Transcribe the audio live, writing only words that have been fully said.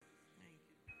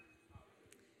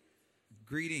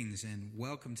Greetings and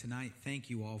welcome tonight. Thank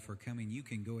you all for coming. You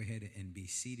can go ahead and be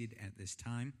seated at this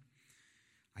time.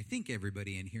 I think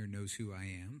everybody in here knows who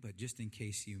I am, but just in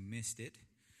case you missed it,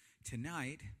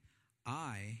 tonight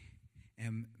I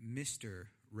am Mr.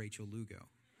 Rachel Lugo.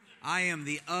 I am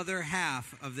the other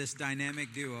half of this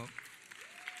dynamic duo,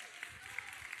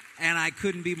 and I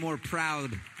couldn't be more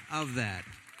proud of that.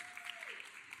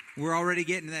 We're already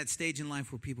getting to that stage in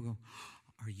life where people go,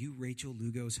 "Are you Rachel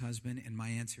Lugo's husband?" And my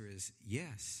answer is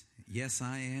yes. Yes,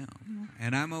 I am.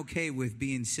 And I'm okay with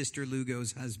being Sister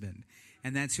Lugo's husband.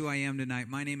 And that's who I am tonight.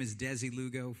 My name is Desi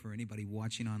Lugo. For anybody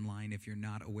watching online, if you're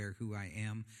not aware who I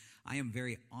am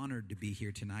very honored to be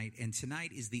here tonight. And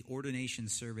tonight is the ordination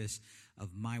service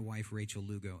of my wife, Rachel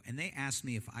Lugo. And they asked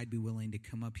me if I'd be willing to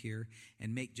come up here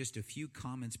and make just a few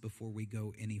comments before we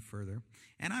go any further.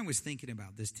 And I was thinking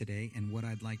about this today and what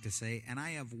I'd like to say. And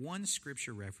I have one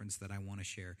scripture reference that I want to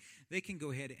share. They can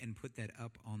go ahead and put that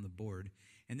up on the board.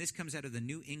 And this comes out of the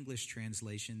New English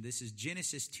Translation. This is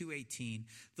Genesis 2:18.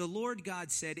 The Lord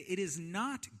God said, "It is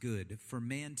not good for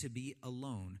man to be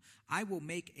alone. I will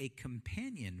make a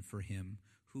companion for him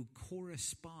who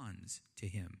corresponds to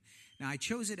him." Now, I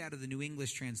chose it out of the New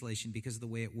English Translation because of the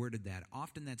way it worded that.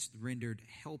 Often that's rendered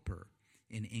helper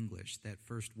in English, that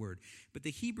first word. But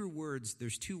the Hebrew words,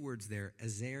 there's two words there,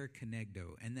 azer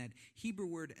kenegdo. And that Hebrew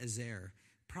word azer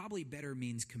probably better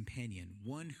means companion,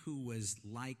 one who was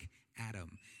like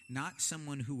Adam, not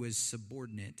someone who was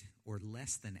subordinate or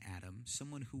less than Adam,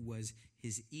 someone who was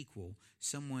his equal,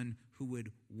 someone who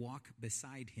would walk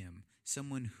beside him,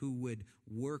 someone who would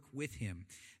work with him.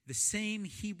 The same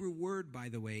Hebrew word, by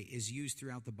the way, is used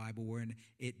throughout the Bible where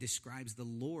it describes the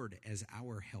Lord as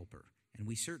our helper. And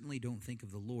we certainly don't think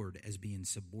of the Lord as being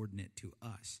subordinate to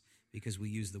us because we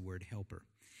use the word helper.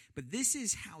 But this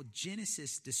is how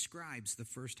Genesis describes the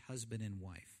first husband and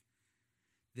wife.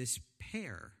 This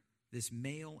pair, this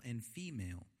male and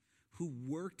female, who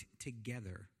worked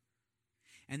together.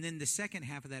 And then the second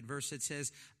half of that verse, it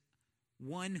says,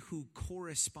 one who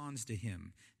corresponds to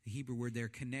him. The Hebrew word there,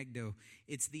 kenegdo,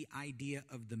 it's the idea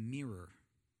of the mirror.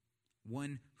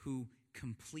 One who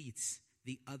completes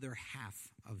the other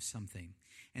half of something.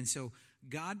 And so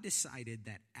God decided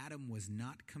that Adam was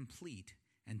not complete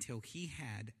until he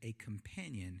had a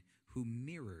companion who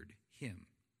mirrored him.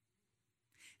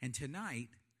 And tonight,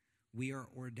 we are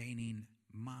ordaining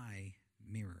my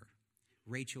mirror.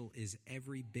 Rachel is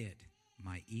every bit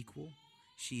my equal.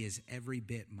 She is every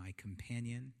bit my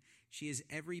companion. She is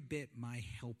every bit my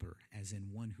helper, as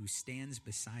in one who stands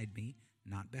beside me,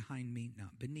 not behind me,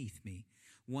 not beneath me.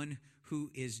 One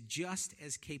who is just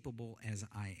as capable as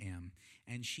I am.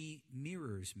 And she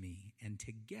mirrors me, and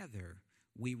together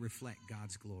we reflect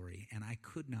God's glory, and I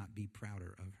could not be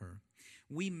prouder of her.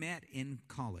 We met in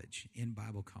college, in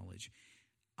Bible college.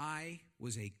 I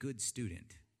was a good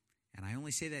student, and I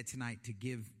only say that tonight to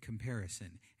give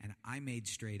comparison, and I made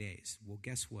straight A's. Well,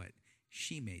 guess what?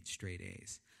 She made straight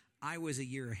A's. I was a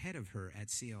year ahead of her at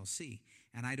CLC,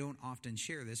 and I don't often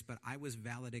share this, but I was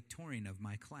valedictorian of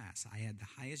my class. I had the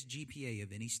highest GPA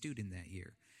of any student that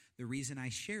year. The reason I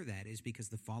share that is because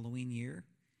the following year,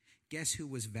 guess who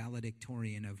was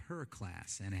valedictorian of her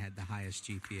class and had the highest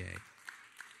GPA?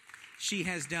 She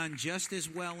has done just as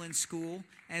well in school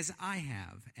as I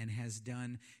have and has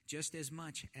done just as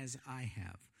much as I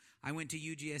have. I went to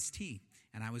UGST,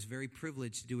 and I was very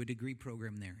privileged to do a degree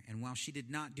program there. And while she did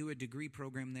not do a degree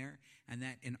program there, and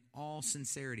that in all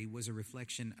sincerity was a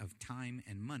reflection of time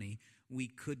and money, we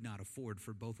could not afford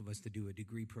for both of us to do a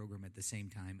degree program at the same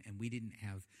time, and we didn't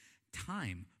have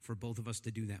time for both of us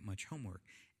to do that much homework.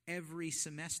 Every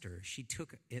semester, she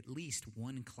took at least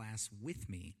one class with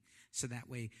me so that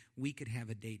way we could have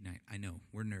a date night. I know,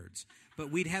 we're nerds. But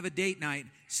we'd have a date night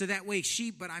so that way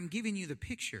but I'm giving you the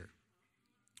picture.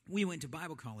 We went to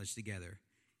Bible college together.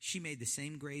 She made the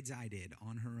same grades I did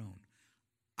on her own.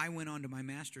 I went on to my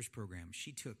master's program.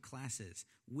 She took classes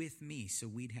with me so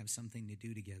we'd have something to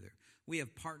do together. We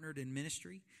have partnered in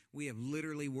ministry. We have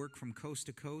literally worked from coast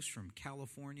to coast, from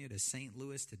California to St.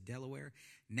 Louis to Delaware.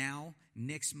 Now,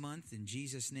 next month, in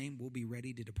Jesus' name, we'll be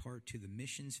ready to depart to the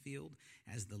missions field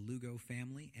as the Lugo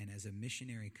family and as a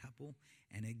missionary couple.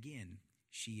 And again,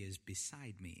 she is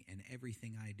beside me in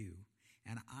everything I do.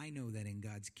 And I know that in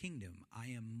God's kingdom, I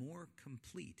am more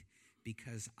complete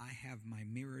because I have my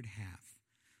mirrored half,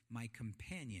 my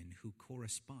companion who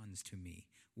corresponds to me,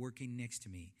 working next to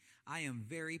me. I am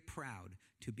very proud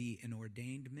to be an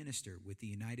ordained minister with the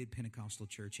United Pentecostal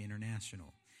Church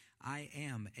International. I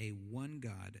am a one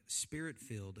God,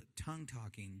 spirit-filled,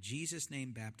 tongue-talking,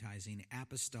 Jesus-name baptizing,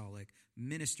 apostolic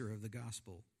minister of the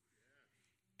gospel.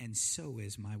 And so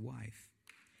is my wife.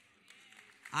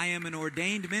 I am an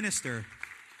ordained minister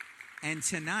And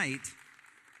tonight,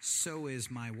 so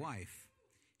is my wife.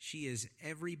 She is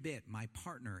every bit my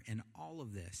partner in all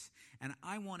of this. And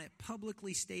I want it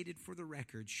publicly stated for the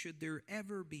record, should there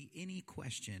ever be any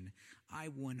question, I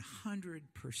 100%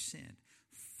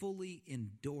 fully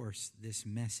endorse this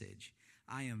message.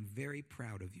 I am very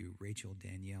proud of you, Rachel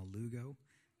Danielle Lugo.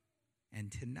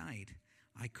 And tonight,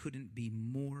 I couldn't be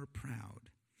more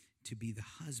proud to be the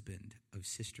husband of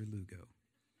Sister Lugo.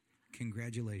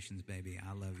 Congratulations, baby.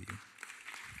 I love you.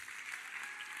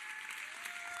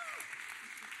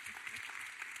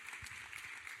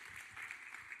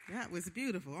 That was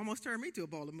beautiful. Almost turned me to a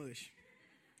bowl of mush.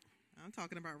 I'm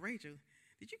talking about Rachel.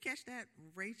 Did you catch that?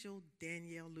 Rachel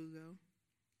Danielle Lugo.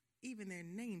 Even their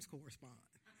names correspond.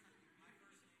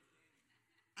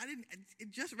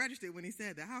 It just registered when he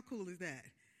said that. How cool is that?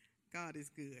 God is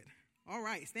good. All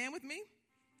right, stand with me.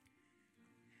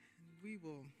 We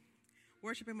will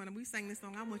worship him. And when we sing this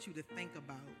song, I want you to think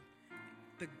about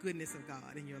the goodness of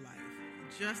God in your life.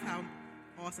 Just how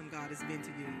awesome God has been to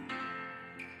you.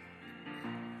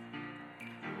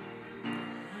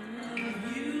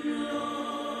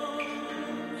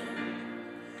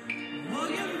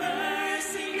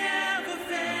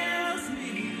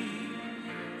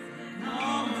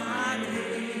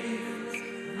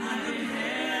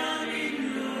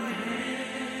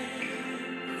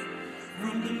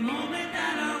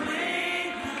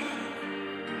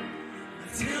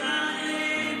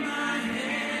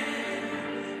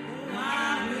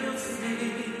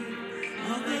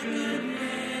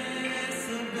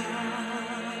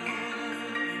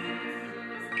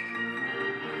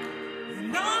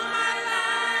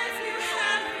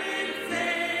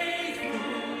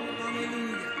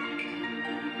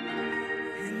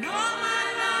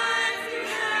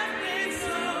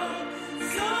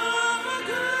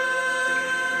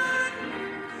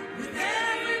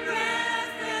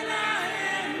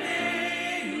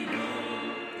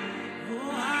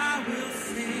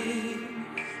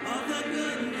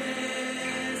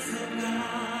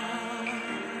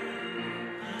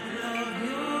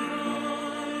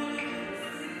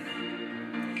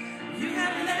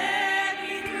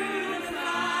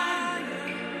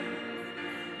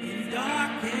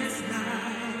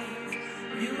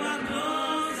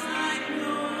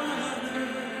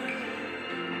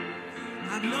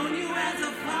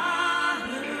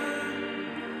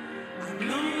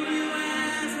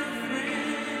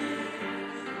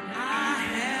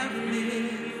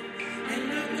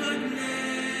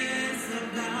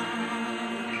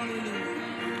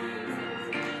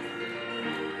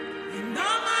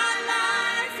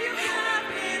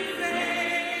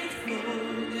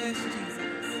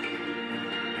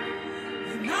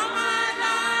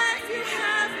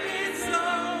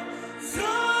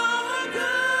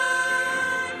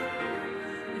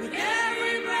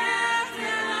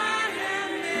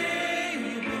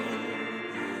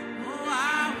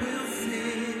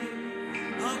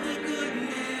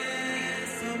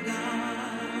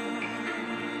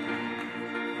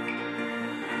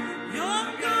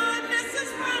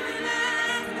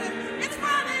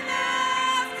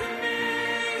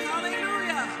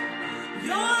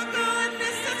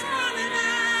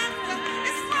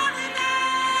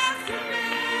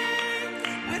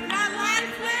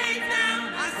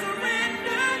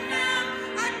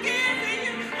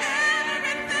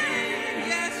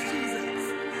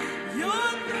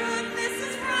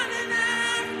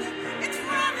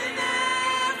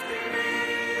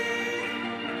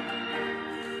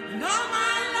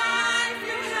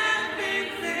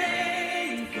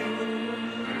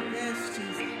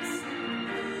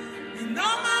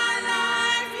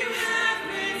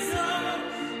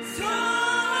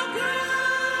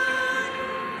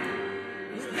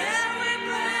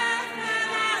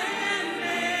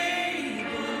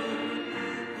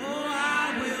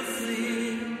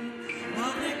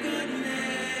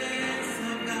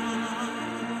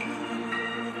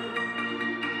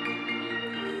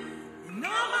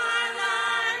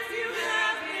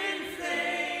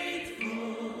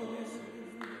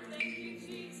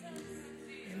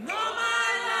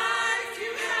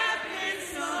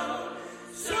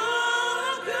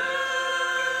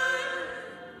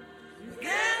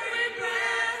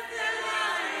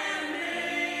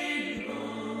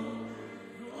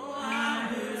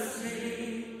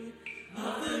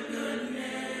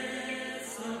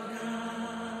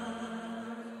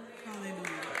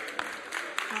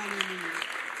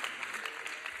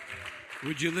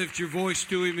 Would you lift your voice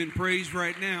to him in praise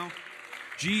right now?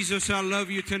 Jesus, I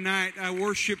love you tonight. I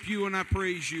worship you and I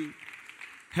praise you.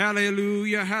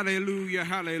 Hallelujah, hallelujah,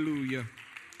 hallelujah.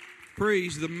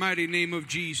 Praise the mighty name of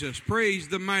Jesus. Praise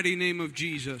the mighty name of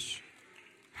Jesus.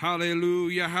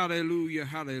 Hallelujah, hallelujah,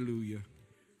 hallelujah.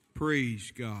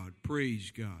 Praise God,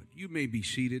 praise God. You may be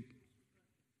seated.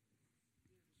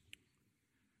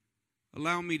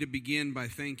 Allow me to begin by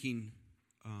thanking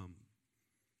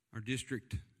our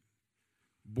district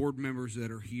board members that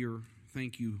are here.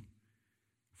 Thank you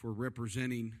for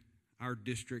representing our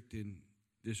district in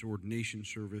this ordination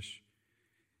service.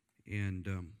 And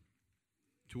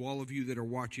to all of you that are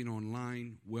watching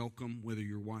online, welcome, whether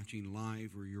you're watching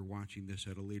live or you're watching this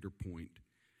at a later point.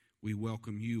 We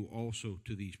welcome you also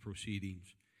to these proceedings,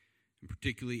 and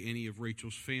particularly any of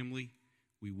Rachel's family.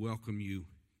 We welcome you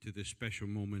to this special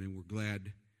moment, and we're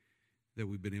glad that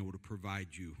we've been able to provide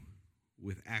you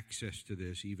with access to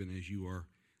this, even as you are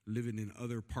living in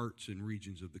other parts and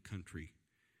regions of the country.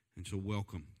 And so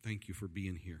welcome. Thank you for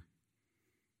being here.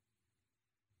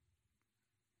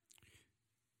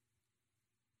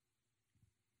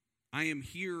 I am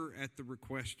here at the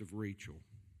request of Rachel.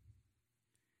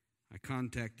 I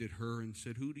contacted her and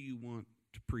said, who do you want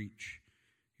to preach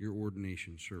your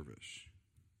ordination service?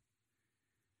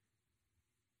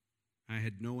 I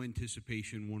had no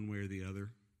anticipation one way or the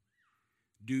other.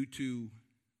 Due to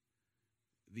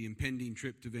the impending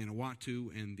trip to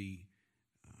Vanuatu and the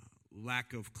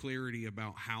lack of clarity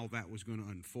about how that was going to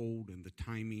unfold and the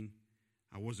timing,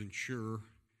 I wasn't sure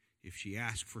if she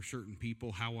asked for certain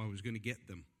people how I was going to get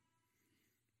them.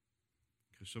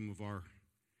 Because some of our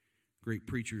great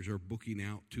preachers are booking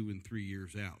out 2 and 3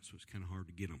 years out, so it's kind of hard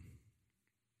to get them.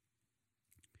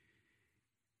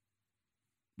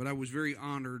 But I was very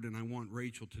honored, and I want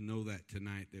Rachel to know that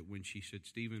tonight, that when she said,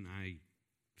 Stephen, I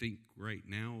think right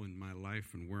now in my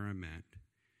life and where I'm at,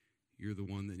 you're the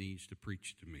one that needs to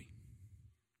preach to me.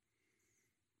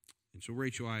 And so,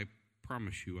 Rachel, I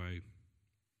promise you I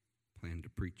plan to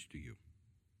preach to you.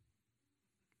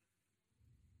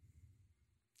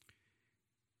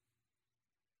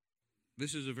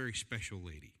 This is a very special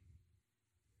lady.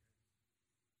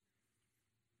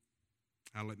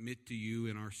 I'll admit to you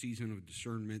in our season of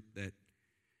discernment that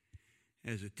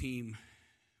as a team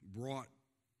brought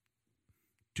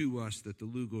to us that the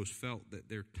Lugos felt that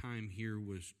their time here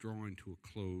was drawing to a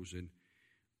close, and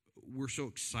we're so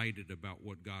excited about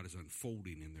what God is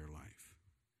unfolding in their life.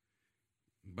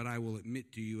 But I will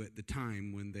admit to you, at the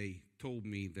time when they told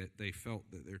me that they felt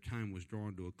that their time was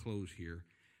drawing to a close here,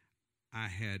 I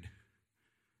had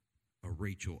a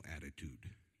Rachel attitude.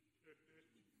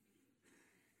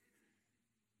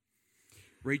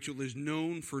 Rachel is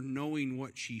known for knowing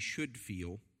what she should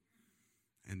feel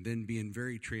and then being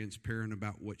very transparent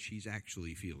about what she's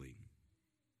actually feeling.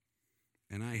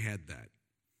 And I had that.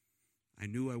 I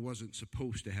knew I wasn't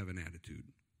supposed to have an attitude,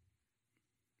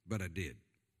 but I did.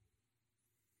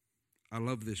 I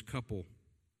love this couple,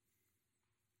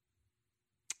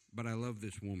 but I love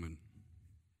this woman.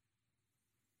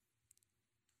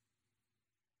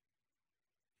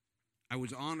 I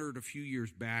was honored a few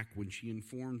years back when she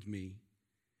informed me.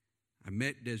 I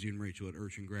met Desi and Rachel at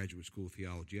Urshan Graduate School of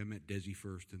Theology. I met Desi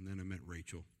first, and then I met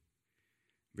Rachel.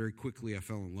 Very quickly, I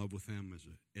fell in love with them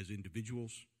as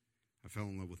individuals. I fell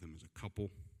in love with them as a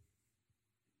couple.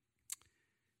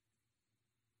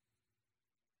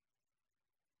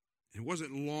 It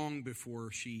wasn't long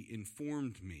before she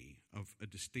informed me of a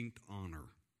distinct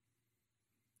honor.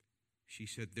 She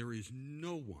said, there is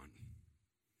no one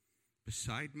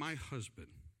beside my husband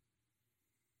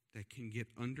that can get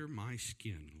under my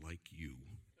skin like you.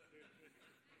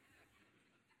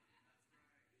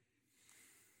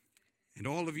 And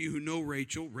all of you who know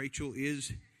Rachel, Rachel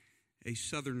is a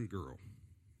Southern girl.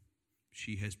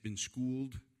 She has been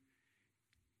schooled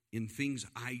in things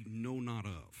I know not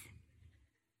of.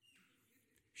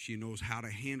 She knows how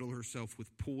to handle herself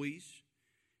with poise.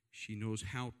 She knows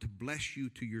how to bless you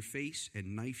to your face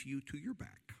and knife you to your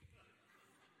back.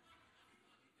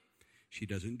 She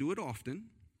doesn't do it often,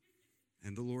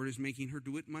 and the Lord is making her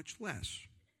do it much less.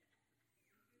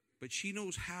 But she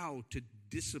knows how to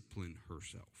discipline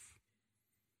herself.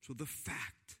 So the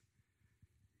fact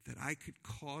that I could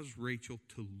cause Rachel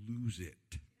to lose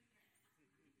it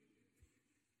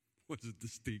was a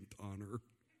distinct honor.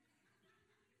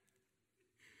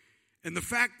 And the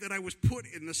fact that I was put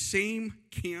in the same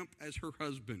camp as her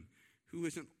husband, who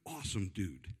is an awesome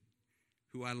dude,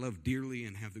 who I love dearly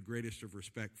and have the greatest of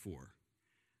respect for,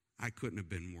 I couldn't have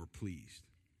been more pleased.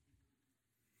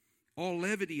 All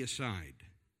levity aside,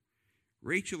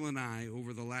 Rachel and I,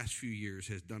 over the last few years,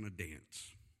 has done a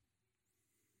dance.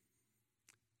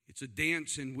 It's a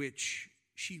dance in which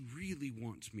she really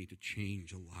wants me to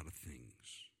change a lot of things.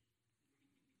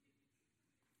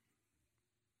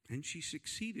 And she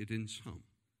succeeded in some.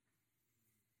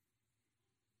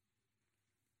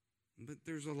 But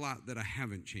there's a lot that I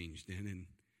haven't changed in, and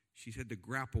she's had to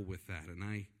grapple with that. And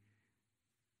I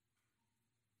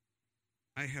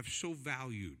have so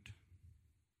valued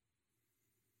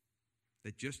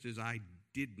that just as I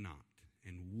did not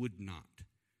and would not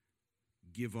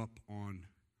give up on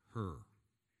her,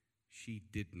 she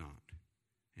did not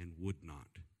and would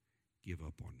not give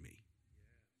up on me.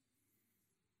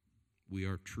 We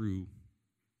are true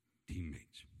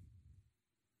teammates.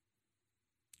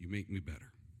 You make me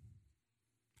better.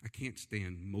 I can't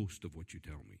stand most of what you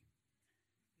tell me.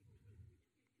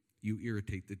 You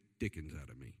irritate the dickens out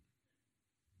of me.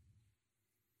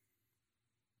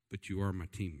 But you are my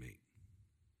teammate.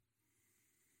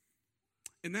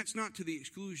 And that's not to the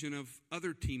exclusion of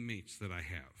other teammates that I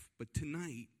have. But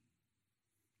tonight,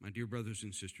 my dear brothers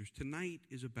and sisters, tonight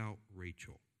is about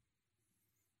Rachel.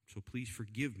 So please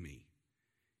forgive me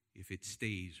if it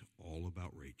stays all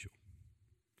about Rachel.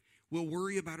 We'll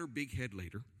worry about her big head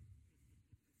later.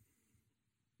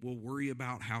 We'll worry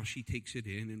about how she takes it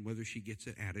in and whether she gets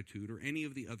an attitude or any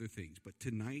of the other things. But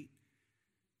tonight,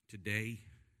 today,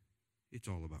 it's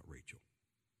all about Rachel.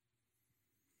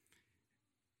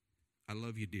 I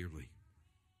love you dearly.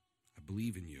 I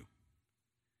believe in you.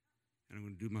 And I'm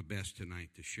going to do my best tonight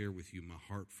to share with you my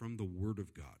heart from the Word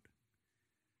of God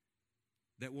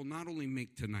that will not only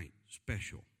make tonight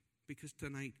special, because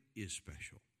tonight is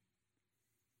special,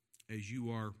 as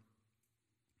you are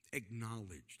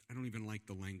acknowledged. I don't even like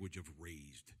the language of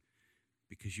raised,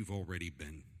 because you've already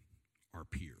been our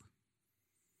peer.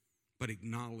 But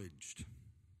acknowledged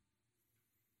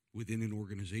within an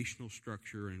organizational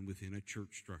structure and within a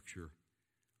church structure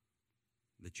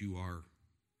that you are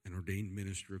an ordained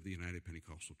minister of the United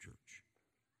Pentecostal Church.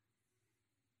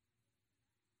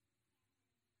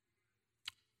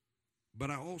 But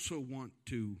I also want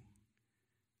to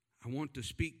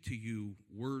speak to you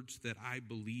words that I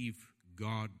believe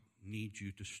God needs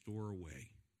you to store away,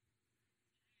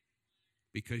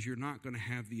 because you're not going to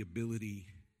have the ability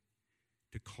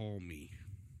to call me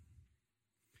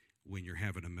when you're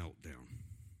having a meltdown.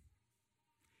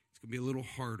 It's going to be a little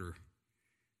harder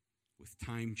with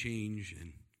time change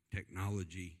and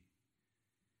technology.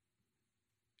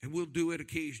 And we'll do it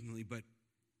occasionally, but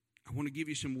I want to give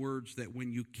you some words that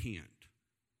when you can't,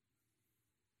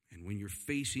 and when you're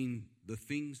facing the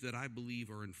things that I believe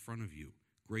are in front of you,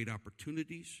 great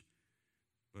opportunities,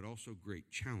 but also great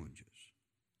challenges,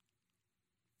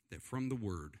 that from the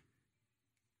Word,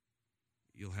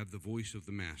 you'll have the voice of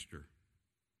the Master,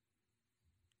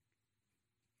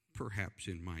 perhaps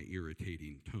in my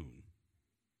irritating tone,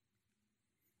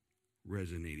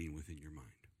 resonating within your mind.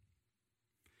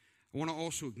 I want to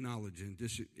also acknowledge,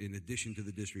 in addition to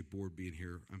the district board being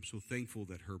here, I'm so thankful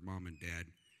that her mom and dad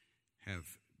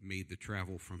have made the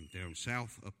travel from down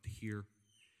south up to here.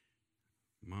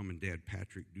 Mom and Dad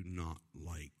Patrick do not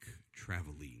like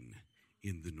traveling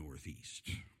in the Northeast.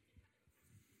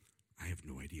 I have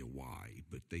no idea why,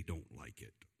 but they don't like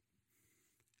it.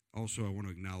 Also, I want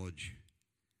to acknowledge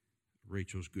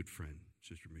Rachel's good friend,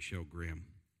 Sister Michelle Graham.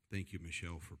 Thank you,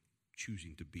 Michelle, for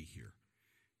choosing to be here.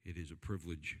 It is a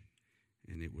privilege,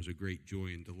 and it was a great joy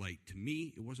and delight to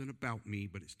me. It wasn't about me,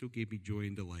 but it still gave me joy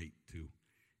and delight to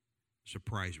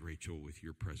surprise Rachel with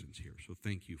your presence here. So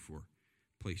thank you for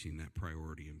placing that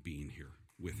priority and being here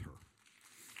with her.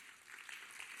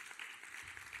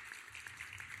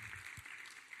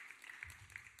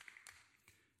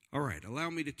 All right, allow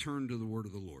me to turn to the word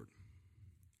of the Lord.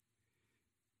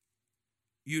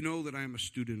 You know that I am a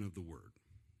student of the word.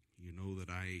 You know that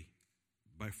I,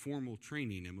 by formal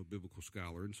training, am a biblical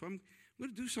scholar. And so I'm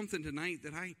going to do something tonight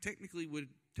that I technically would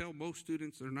tell most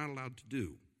students they're not allowed to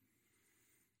do.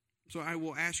 So I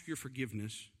will ask your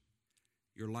forgiveness,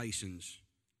 your license,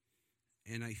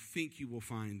 and I think you will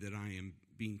find that I am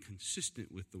being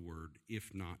consistent with the word,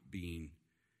 if not being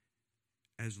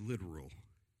as literal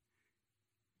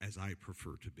as I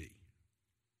prefer to be.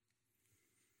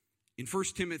 In 1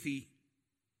 Timothy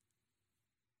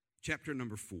chapter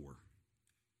number 4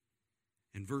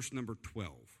 and verse number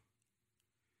 12,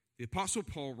 the Apostle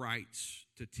Paul writes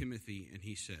to Timothy and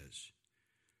he says,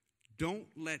 "Don't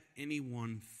let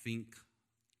anyone think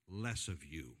less of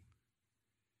you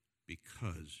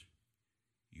because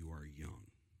you are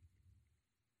young."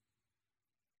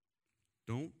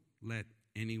 Don't let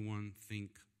anyone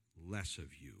think less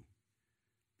of you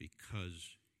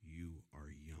because you are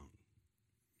young.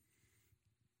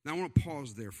 Now I want to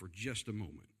pause there for just a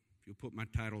moment. If you'll put my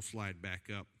title slide back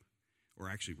up, or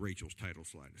actually Rachel's title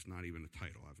slide. It's not even a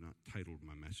title. I've not titled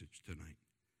my message tonight.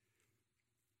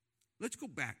 Let's go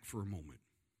back for a moment.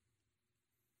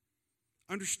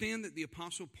 Understand that the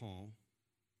Apostle Paul,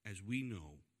 as we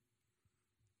know,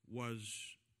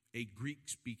 was a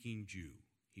Greek-speaking Jew.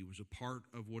 He was a part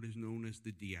of what is known as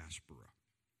the diaspora,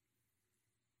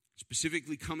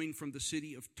 specifically coming from the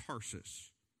city of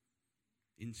Tarsus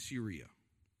in Syria.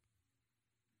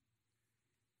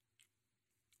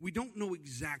 We don't know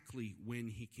exactly when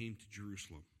he came to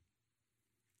Jerusalem,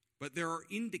 but there are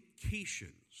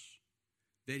indications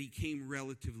that he came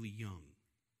relatively young.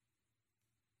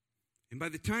 And by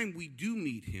the time we do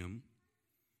meet him,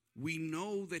 we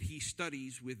know that he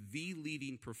studies with the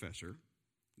leading professor,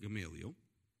 Gamaliel,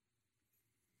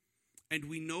 and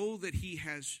we know that he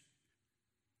has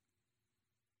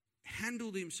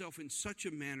handled himself in such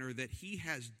a manner that he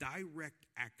has direct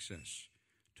access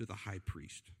to the high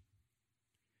priest.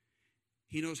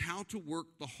 He knows how to work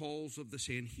the halls of the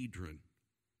Sanhedrin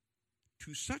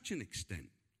to such an extent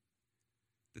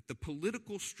that the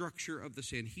political structure of the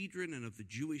Sanhedrin and of the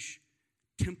Jewish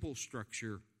temple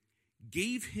structure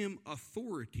gave him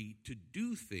authority to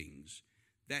do things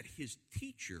that his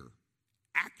teacher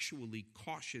actually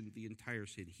cautioned the entire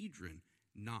Sanhedrin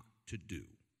not to do.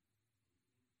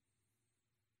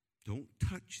 Don't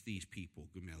touch these people,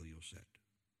 Gamaliel said.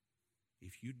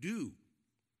 If you do,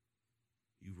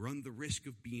 you run the risk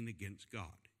of being against God.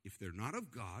 If they're not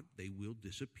of God, they will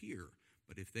disappear.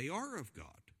 But if they are of God,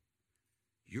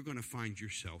 you're going to find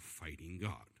yourself fighting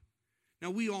God.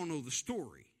 Now, we all know the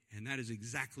story, and that is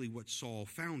exactly what Saul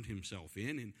found himself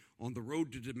in. And on the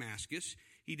road to Damascus,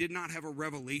 he did not have a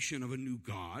revelation of a new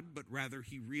God, but rather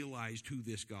he realized who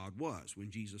this God was when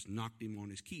Jesus knocked him on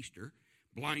his keister,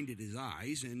 blinded his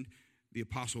eyes, and the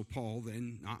Apostle Paul,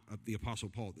 then not the Apostle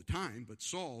Paul at the time, but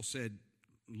Saul said,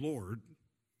 Lord,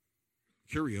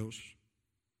 Kyrios,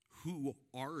 who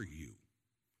are you?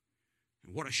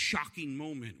 And what a shocking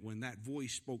moment when that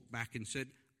voice spoke back and said,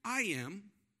 I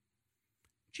am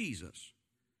Jesus.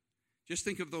 Just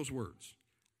think of those words.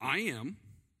 I am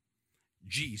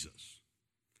Jesus.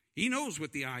 He knows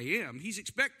what the I am. He's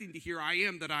expecting to hear I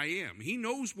am that I am. He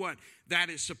knows what that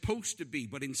is supposed to be.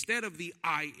 But instead of the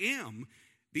I am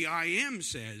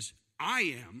says,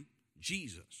 I am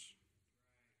Jesus.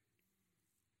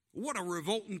 What a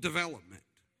revolting development.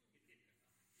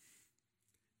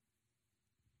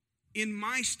 In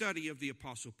my study of the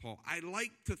Apostle Paul, I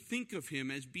like to think of him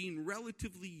as being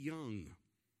relatively young.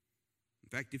 In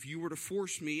fact, if you were to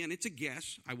force me, and it's a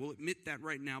guess, I will admit that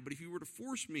right now, but if you were to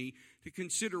force me to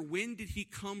consider when did he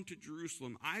come to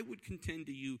Jerusalem, I would contend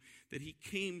to you that he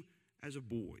came as a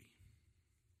boy.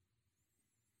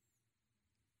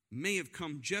 May have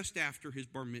come just after his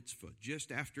bar mitzvah,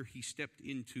 just after he stepped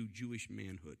into Jewish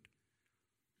manhood.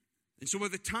 And so by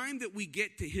the time that we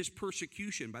get to his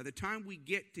persecution, by the time we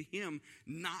get to him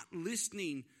not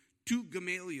listening to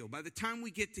Gamaliel, by the time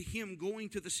we get to him going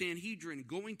to the Sanhedrin,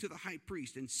 going to the high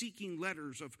priest, and seeking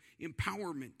letters of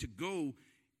empowerment to go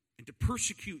and to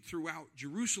persecute throughout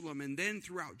Jerusalem, and then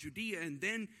throughout Judea, and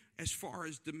then as far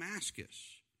as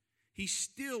Damascus, he's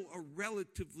still a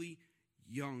relatively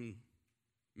young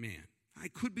man. I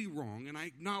could be wrong, and I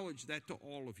acknowledge that to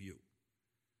all of you.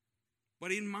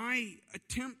 But in my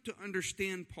attempt to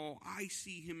understand Paul, I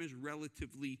see him as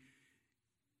relatively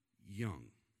young.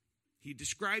 He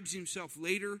describes himself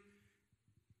later,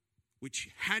 which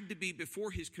had to be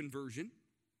before his conversion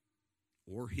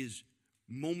or his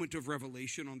moment of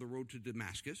revelation on the road to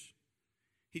Damascus.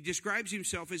 He describes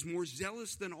himself as more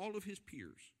zealous than all of his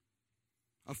peers,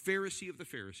 a Pharisee of the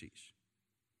Pharisees,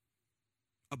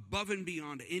 above and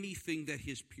beyond anything that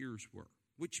his peers were,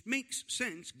 which makes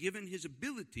sense given his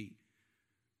ability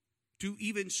to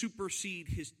even supersede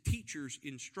his teacher's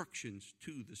instructions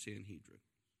to the Sanhedrin.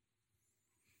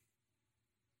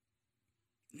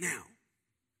 Now,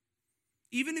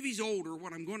 even if he's older,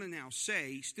 what I'm going to now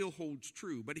say still holds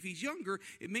true. But if he's younger,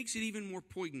 it makes it even more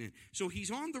poignant. So he's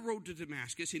on the road to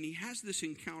Damascus, and he has this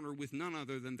encounter with none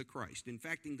other than the Christ. In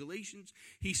fact, in Galatians,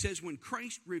 he says, when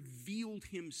Christ revealed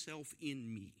himself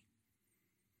in me.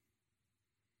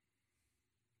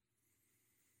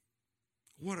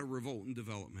 What a revolting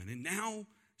development. And now,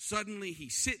 suddenly, he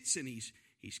sits, and his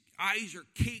eyes are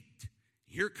caked.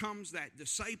 Here comes that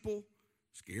disciple,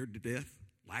 scared to death,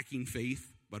 lacking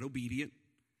faith, but obedient.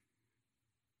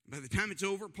 By the time it's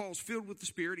over, Paul's filled with the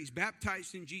Spirit. He's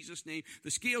baptized in Jesus' name.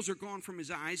 The scales are gone from his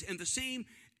eyes. And the same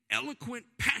eloquent,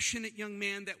 passionate young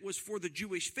man that was for the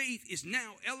Jewish faith is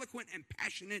now eloquent and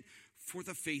passionate for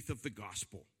the faith of the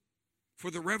gospel,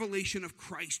 for the revelation of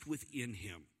Christ within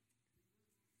him.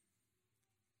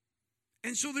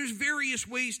 And so there's various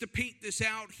ways to paint this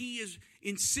out. He is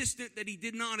insistent that he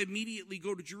did not immediately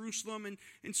go to Jerusalem.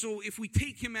 And so if we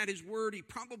take him at his word, he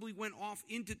probably went off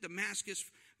into Damascus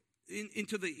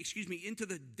into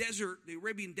the desert, the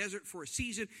Arabian desert for a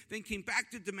season, then came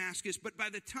back to Damascus. But by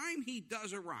the time he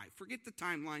does arrive, forget the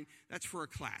timeline, that's for a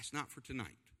class, not for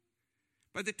tonight.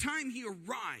 By the time he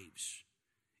arrives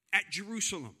at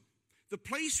Jerusalem, the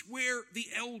place where the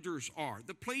elders are,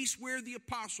 the place where the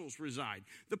apostles reside,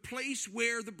 the place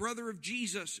where the brother of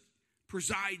Jesus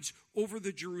presides over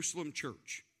the Jerusalem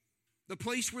church, the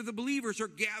place where the believers are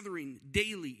gathering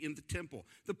daily in the temple,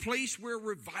 the place where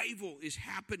revival is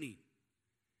happening.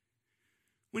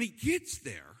 When he gets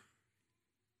there,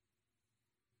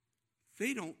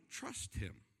 they don't trust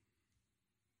him.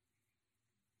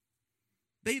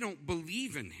 They don't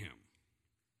believe in him.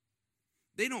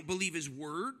 They don't believe his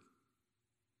word.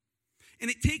 And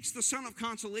it takes the son of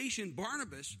consolation,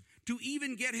 Barnabas, to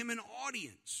even get him an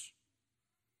audience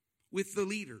with the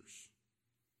leaders,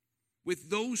 with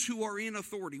those who are in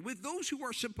authority, with those who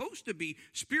are supposed to be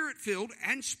spirit-filled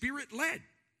and spirit-led.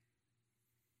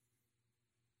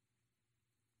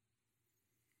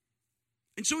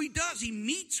 And so he does. He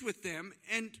meets with them,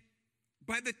 and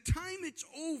by the time it's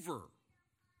over,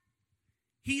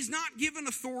 he's not given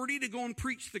authority to go and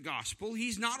preach the gospel.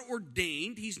 He's not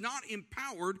ordained. He's not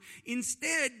empowered.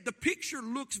 Instead, the picture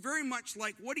looks very much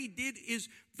like what he did is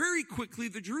very quickly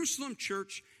the Jerusalem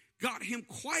church got him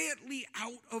quietly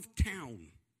out of town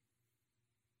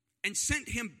and sent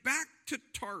him back to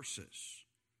Tarsus,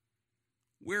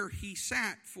 where he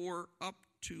sat for up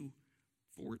to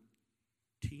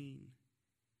 14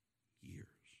 years.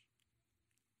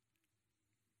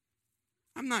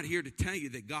 I'm not here to tell you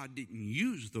that God didn't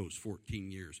use those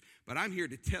 14 years, but I'm here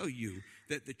to tell you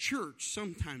that the church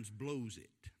sometimes blows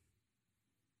it.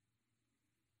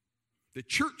 The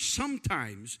church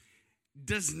sometimes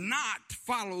does not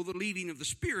follow the leading of the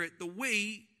Spirit the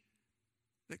way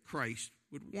that Christ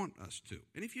would want us to.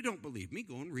 And if you don't believe me,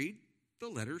 go and read the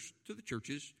letters to the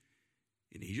churches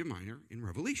in Asia Minor in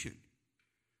Revelation.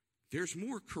 There's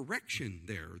more correction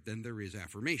there than there is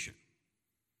affirmation.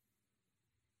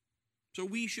 So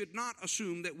we should not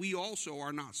assume that we also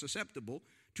are not susceptible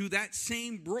to that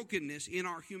same brokenness in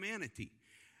our humanity.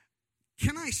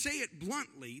 Can I say it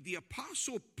bluntly? The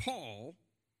Apostle Paul,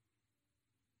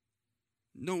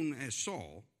 known as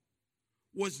Saul,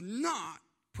 was not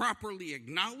properly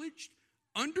acknowledged,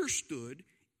 understood,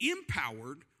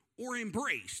 empowered, or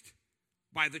embraced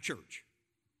by the church.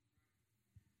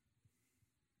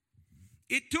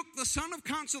 It took the son of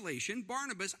consolation,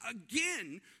 Barnabas,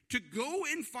 again to go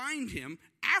and find him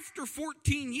after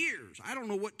 14 years. I don't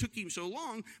know what took him so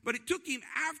long, but it took him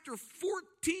after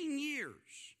 14 years.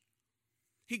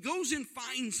 He goes and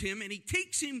finds him, and he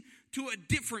takes him to a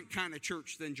different kind of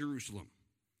church than Jerusalem.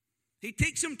 He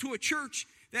takes him to a church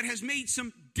that has made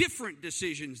some different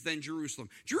decisions than Jerusalem.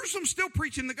 Jerusalem's still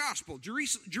preaching the gospel.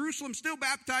 Jerusalem still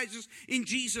baptizes in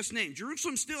Jesus' name.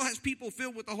 Jerusalem still has people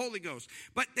filled with the Holy Ghost.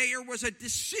 But there was a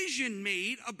decision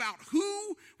made about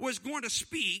who was going to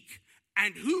speak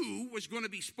and who was going to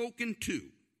be spoken to.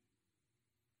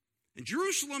 And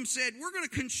Jerusalem said, we're going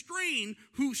to constrain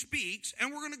who speaks,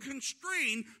 and we're going to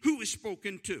constrain who is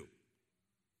spoken to.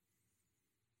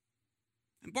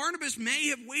 And Barnabas may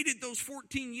have waited those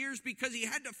 14 years because he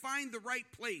had to find the right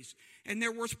place. And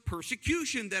there was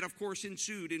persecution that, of course,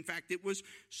 ensued. In fact, it was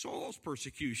Saul's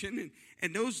persecution.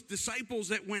 And those disciples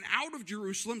that went out of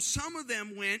Jerusalem, some of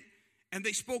them went and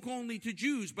they spoke only to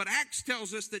Jews. But Acts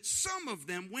tells us that some of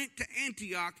them went to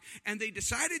Antioch and they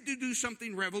decided to do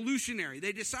something revolutionary.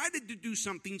 They decided to do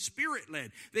something spirit-led.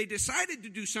 They decided to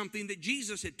do something that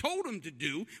Jesus had told them to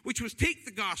do, which was take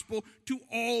the gospel to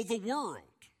all the world.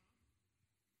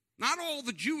 Not all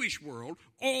the Jewish world,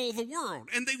 all the world.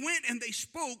 And they went and they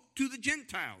spoke to the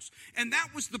Gentiles. And that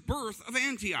was the birth of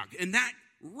Antioch. And that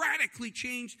radically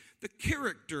changed the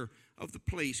character of the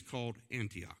place called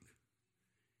Antioch.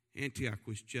 Antioch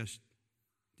was just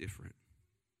different.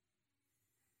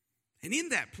 And in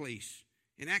that place,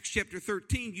 in Acts chapter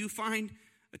 13, you find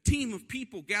a team of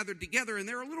people gathered together, and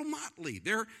they're a little motley.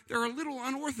 They're a little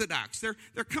unorthodox.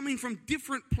 They're coming from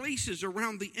different places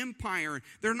around the empire.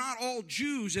 They're not all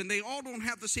Jews, and they all don't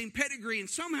have the same pedigree. And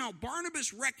somehow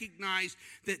Barnabas recognized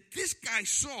that this guy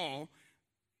Saul,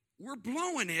 we're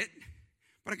blowing it,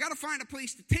 but I got to find a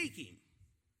place to take him.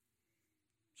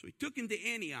 So he took him to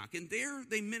Antioch, and there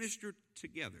they ministered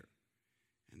together.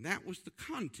 And that was the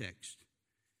context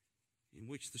in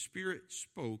which the Spirit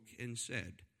spoke and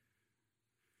said,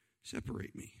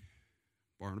 separate me,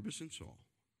 Barnabas and Saul,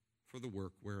 for the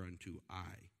work whereunto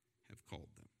I have called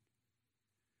them.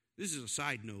 This is a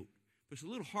side note, but it's a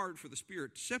little hard for the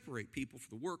Spirit to separate people for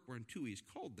the work whereunto He has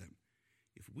called them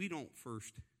if we don't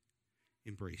first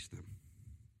embrace them.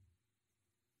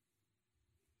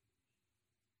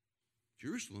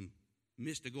 Jerusalem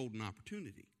missed a golden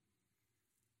opportunity.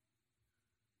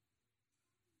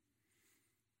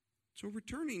 So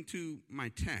returning to my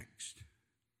text,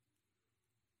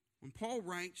 when Paul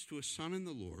writes to a son in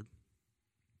the Lord,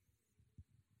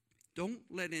 don't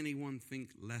let anyone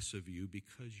think less of you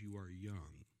because you are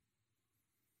young.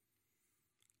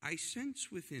 I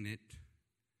sense within it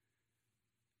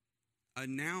a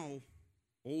now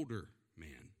older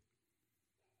man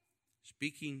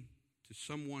speaking to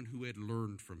someone who had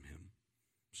learned from him,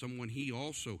 someone he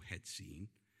also had seen,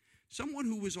 someone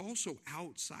who was also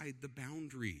outside the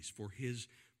boundaries, for his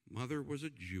mother was a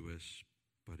Jewess,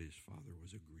 but his father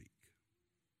was a Greek.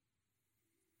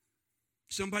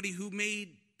 Somebody who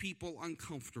made people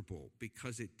uncomfortable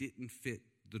because it didn't fit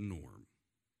the norm.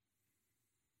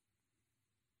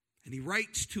 And he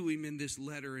writes to him in this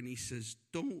letter and he says,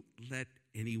 don't let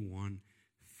anyone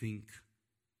think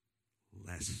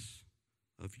less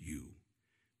of you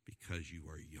because you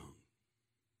are young.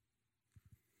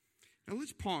 Now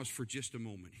let's pause for just a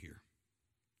moment here.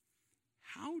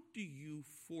 How do you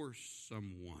force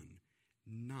someone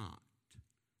not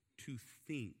to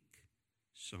think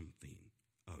something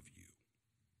of you?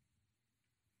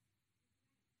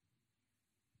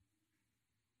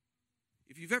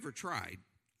 If you've ever tried,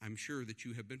 I'm sure that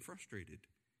you have been frustrated.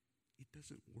 It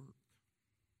doesn't work.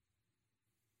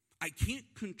 I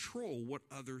can't control what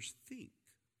others think.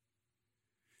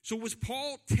 So was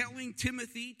Paul telling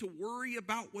Timothy to worry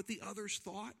about what the others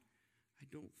thought? I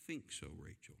don't think so,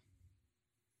 Rachel.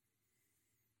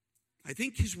 I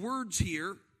think his words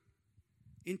here,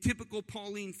 in typical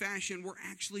Pauline fashion, were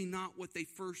actually not what they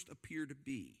first appear to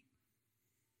be.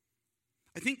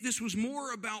 I think this was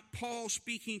more about Paul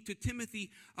speaking to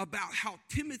Timothy about how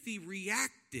Timothy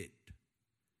reacted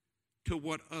to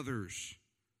what others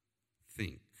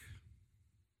think.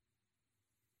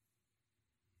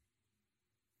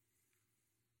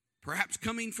 Perhaps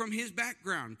coming from his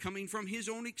background, coming from his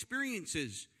own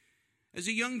experiences as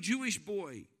a young Jewish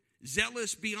boy,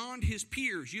 zealous beyond his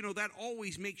peers. You know, that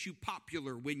always makes you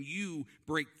popular when you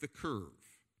break the curve.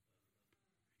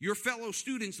 Your fellow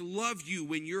students love you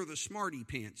when you're the smarty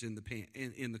pants in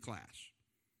the class.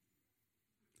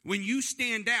 When you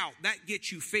stand out, that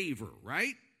gets you favor,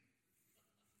 right?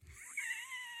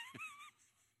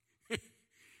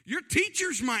 Your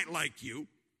teachers might like you,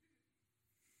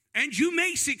 and you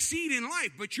may succeed in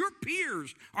life, but your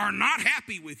peers are not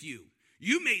happy with you.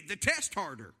 You made the test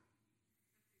harder.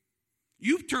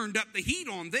 You've turned up the heat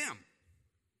on them.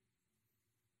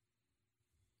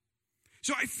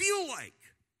 So I feel like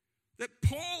that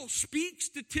Paul speaks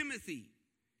to Timothy,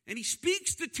 and he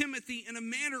speaks to Timothy in a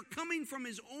manner coming from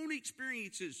his own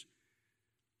experiences.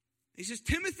 He says,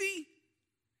 Timothy,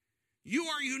 you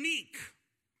are unique.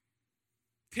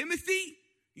 Timothy,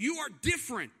 you are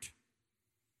different.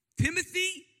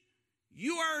 Timothy,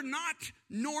 you are not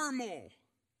normal.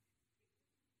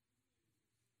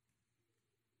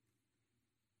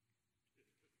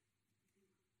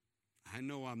 I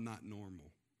know I'm not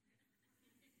normal.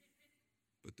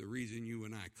 But the reason you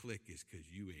and I click is because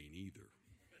you ain't either.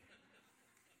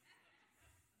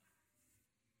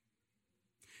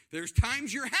 There's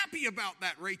times you're happy about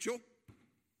that, Rachel.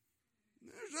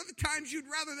 There's other times you'd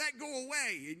rather that go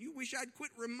away, and you wish I'd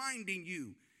quit reminding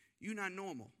you, you're not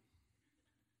normal.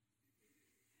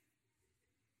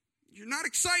 You're not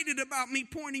excited about me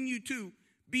pointing you to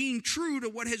being true to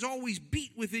what has always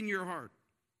beat within your heart.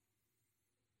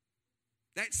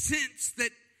 That sense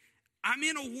that I'm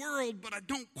in a world, but I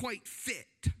don't quite fit.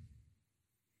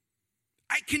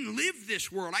 I can live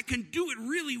this world. I can do it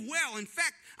really well. In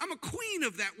fact, I'm a queen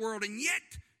of that world, and yet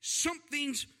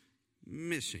something's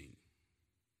missing.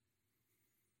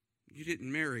 You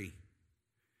didn't marry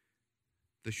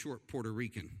the short Puerto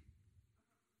Rican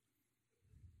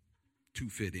to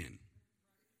fit in.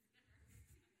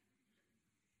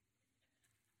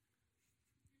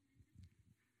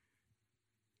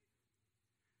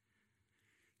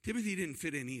 Timothy didn't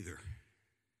fit in either.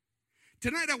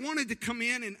 Tonight I wanted to come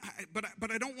in,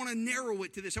 but I don't want to narrow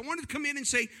it to this. I wanted to come in and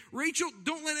say, Rachel,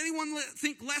 don't let anyone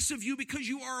think less of you because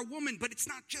you are a woman, but it's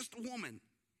not just a woman.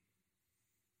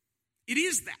 It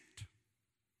is that.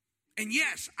 And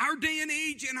yes, our day and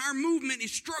age and our movement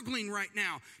is struggling right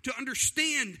now to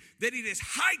understand that it is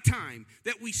high time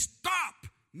that we stop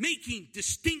making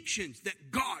distinctions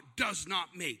that God does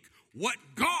not make. What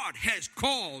God has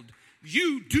called,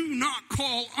 you do not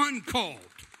call uncalled.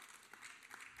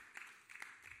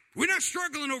 We're not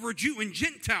struggling over Jew and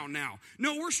Gentile now.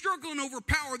 No, we're struggling over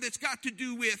power that's got to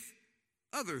do with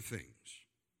other things.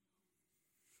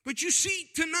 But you see,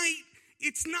 tonight,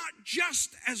 it's not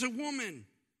just as a woman.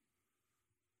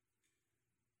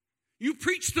 You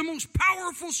preach the most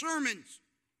powerful sermons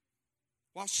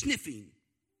while sniffing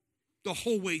the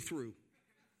whole way through.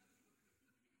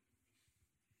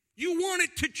 You want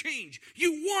it to change.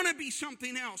 You want to be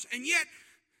something else. And yet,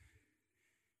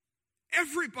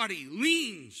 everybody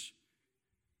leans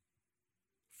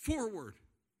forward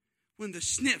when the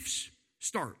sniffs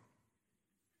start.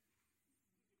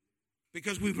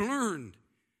 Because we've learned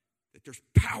that there's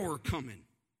power coming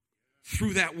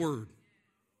through that word.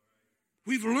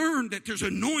 We've learned that there's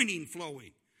anointing flowing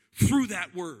through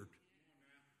that word.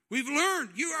 We've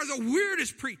learned you are the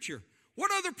weirdest preacher.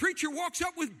 What other preacher walks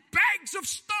up with bags of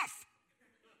stuff?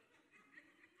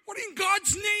 What in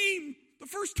God's name? The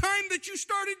first time that you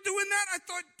started doing that, I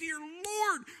thought, dear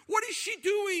Lord, what is she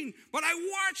doing? But I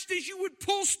watched as you would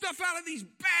pull stuff out of these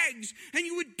bags and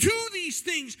you would do these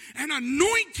things and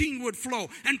anointing would flow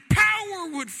and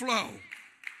power would flow.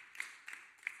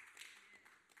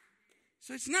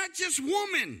 So it's not just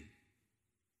woman.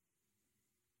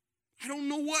 I don't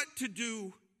know what to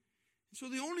do. So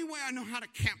the only way I know how to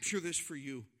capture this for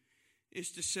you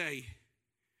is to say,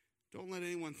 don't let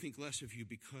anyone think less of you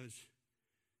because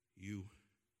you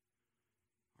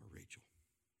are Rachel.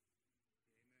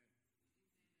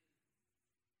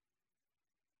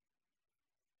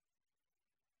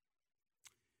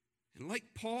 And like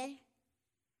Paul,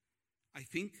 I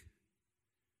think,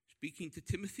 speaking to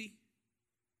Timothy,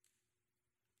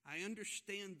 I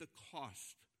understand the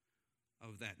cost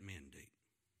of that mandate.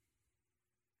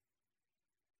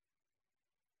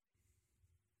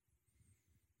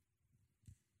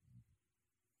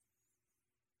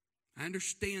 I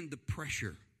understand the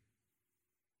pressure.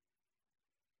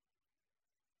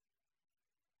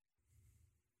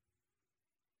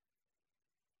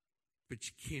 But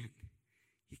you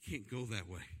can't go that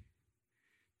way.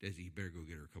 Desi, you better go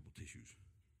get her a couple tissues.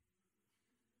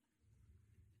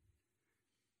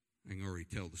 I can already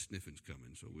tell the sniffing's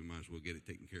coming, so we might as well get it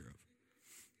taken care of.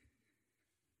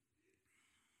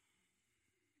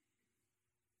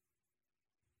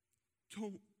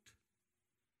 Don't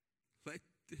let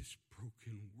this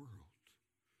broken world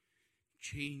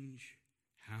change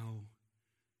how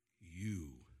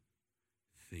you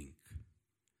think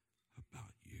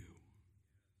about you.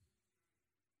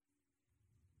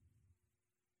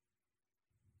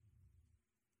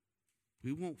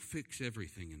 We won't fix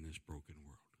everything in this broken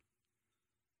world.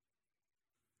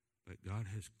 But God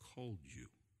has called you.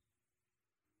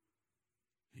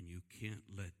 And you can't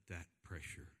let that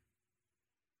pressure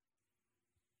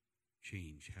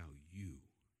change how you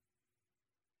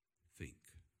think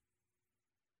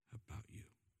about you.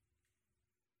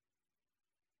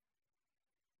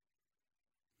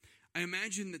 I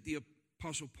imagine that the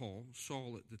Apostle Paul,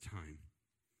 Saul at the time,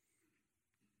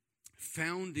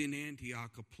 found in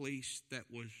Antioch a place that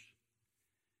was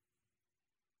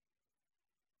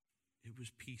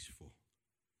peaceful.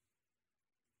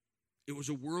 It was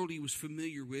a world he was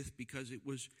familiar with because it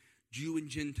was Jew and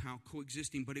Gentile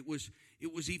coexisting, but it was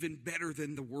even better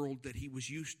than the world that he was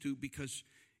used to because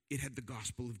it had the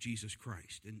gospel of Jesus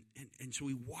Christ. And so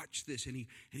he watched this and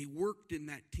he worked in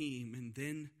that team, and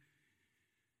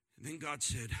then God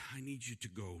said, I need you to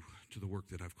go to the work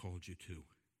that I've called you to.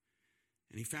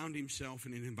 And he found himself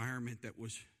in an environment that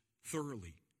was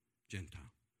thoroughly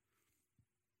Gentile.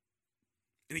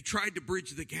 And he tried to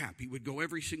bridge the gap. He would go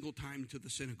every single time to the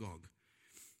synagogue.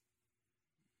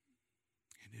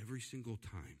 And every single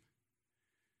time,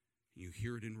 you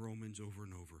hear it in Romans over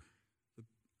and over,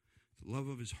 the love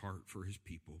of his heart for his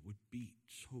people would beat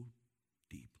so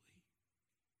deeply.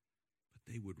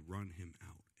 But they would run him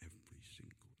out every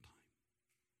single time.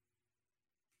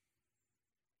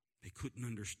 They couldn't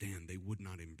understand. They would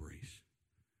not embrace.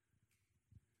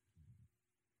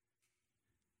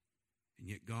 And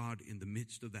yet God, in the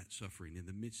midst of that suffering, in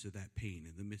the midst of that pain,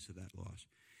 in the midst of that loss,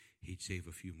 he'd save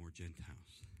a few more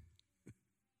Gentiles.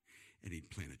 And he'd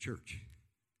plant a church.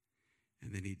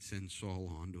 And then he'd send Saul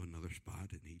on to another spot,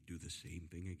 and he'd do the same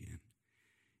thing again.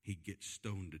 He'd get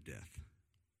stoned to death,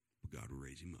 but God would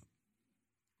raise him up.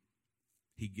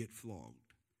 He'd get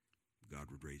flogged,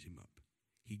 God would raise him up.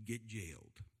 He'd get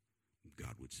jailed,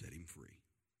 God would set him free.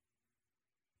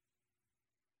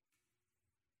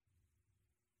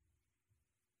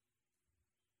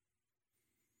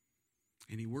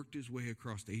 And he worked his way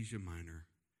across Asia Minor,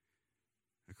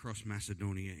 across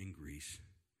Macedonia and Greece,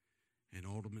 and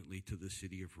ultimately to the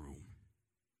city of Rome,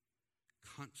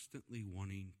 constantly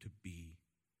wanting to be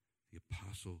the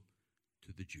apostle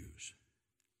to the Jews.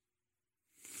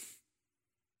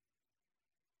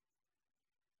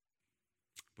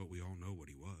 But we all know what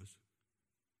he was.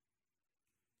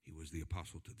 He was the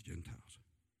apostle to the Gentiles.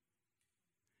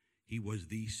 He was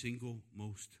the single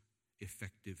most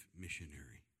effective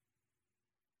missionary.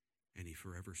 And he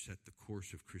forever set the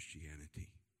course of Christianity.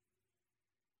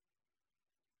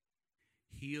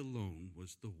 He alone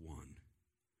was the one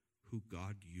who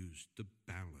God used to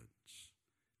balance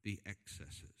the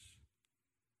excesses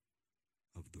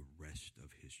of the rest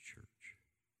of his church.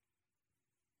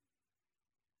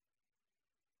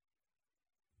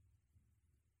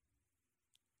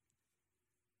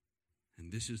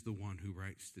 And this is the one who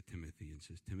writes to Timothy and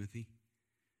says, Timothy,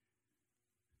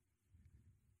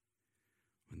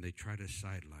 when they try to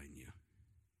sideline you,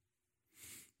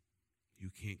 you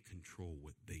can't control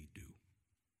what they do,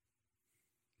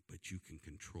 but you can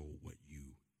control what you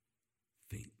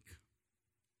think.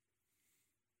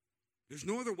 There's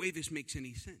no other way this makes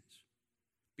any sense,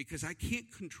 because I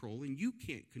can't control and you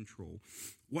can't control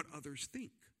what others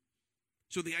think.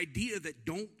 So the idea that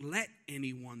don't let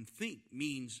anyone think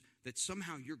means that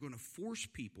somehow you're going to force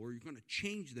people or you're going to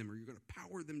change them or you're going to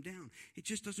power them down. It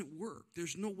just doesn't work.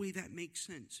 There's no way that makes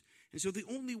sense. And so the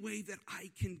only way that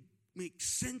I can make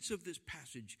sense of this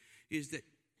passage is that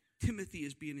Timothy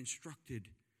is being instructed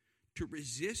to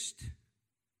resist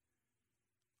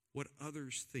what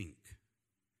others think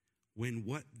when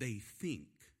what they think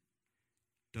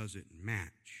doesn't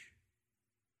match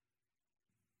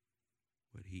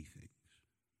what he thinks.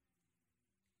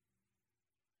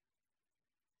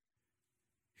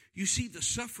 You see, the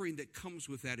suffering that comes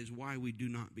with that is why we do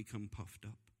not become puffed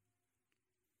up.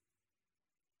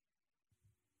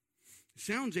 It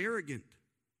sounds arrogant.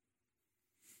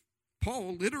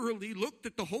 Paul literally looked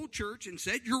at the whole church and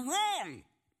said, "You're wrong."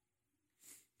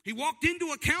 He walked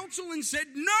into a council and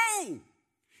said, "No."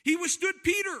 He withstood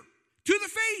Peter to the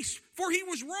face, for he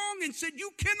was wrong, and said,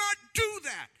 "You cannot do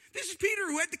that." This is Peter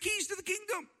who had the keys to the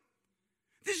kingdom.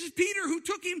 This is Peter who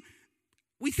took him,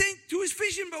 we think, to his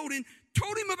fishing boat and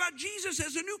told him about Jesus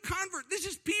as a new convert. This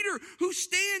is Peter who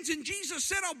stands and Jesus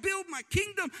said, "I'll build my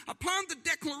kingdom upon the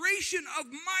declaration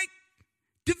of my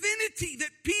divinity,"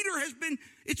 that Peter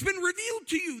it's been revealed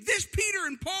to you. This Peter,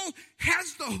 and Paul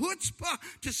has the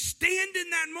chutzpah to stand in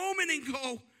that moment and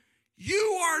go,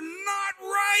 "You are not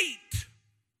right."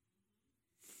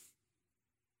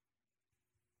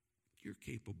 You're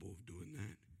capable of doing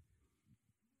that.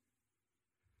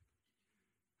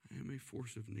 I am a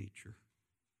force of nature.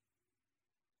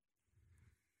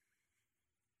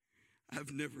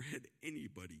 I've never had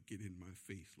anybody get in my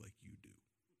face like you do.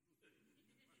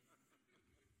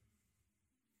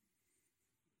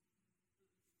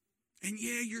 And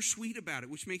yeah, you're sweet about it,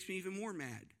 which makes me even more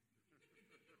mad.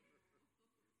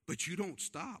 But you don't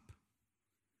stop.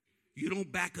 You don't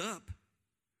back up.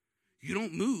 You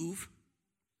don't move.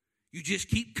 You just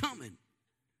keep coming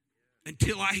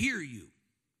until I hear you.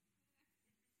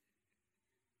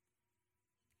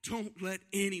 Don't let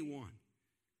anyone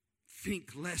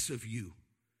think less of you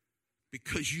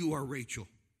because you are Rachel.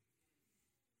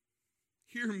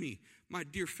 Hear me, my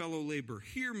dear fellow laborer.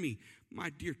 Hear me, my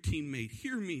dear teammate.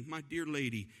 Hear me, my dear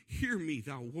lady. Hear me,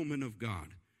 thou woman of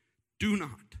God. Do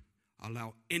not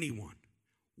allow anyone,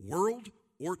 world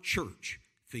or church,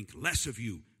 think less of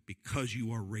you because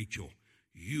you are Rachel.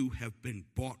 You have been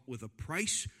bought with a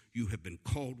price. You have been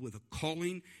called with a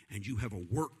calling, and you have a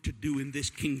work to do in this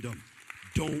kingdom.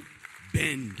 Don't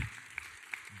bend.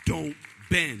 Don't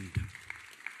bend.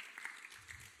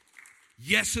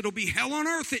 Yes, it'll be hell on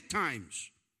earth at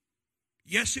times.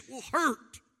 Yes, it will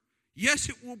hurt. Yes,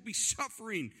 it will be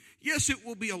suffering. Yes, it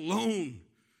will be alone.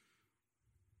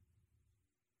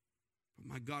 But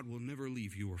my God will never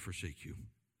leave you or forsake you.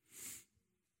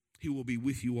 He will be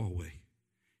with you always.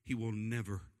 He will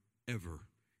never, ever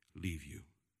leave you.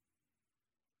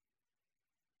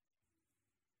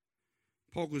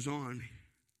 Paul goes on,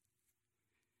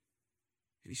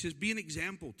 and he says, "Be an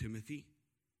example, Timothy,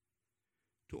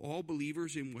 to all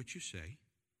believers in what you say,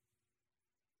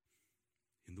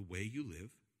 in the way you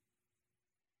live,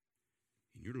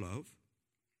 in your love,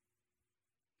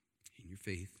 in your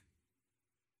faith,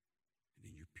 and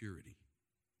in your purity."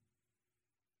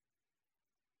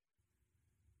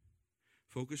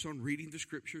 Focus on reading the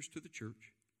scriptures to the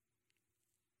church.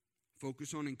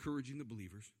 Focus on encouraging the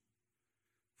believers.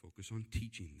 Focus on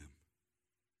teaching them.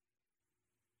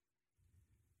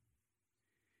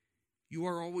 You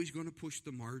are always going to push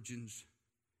the margins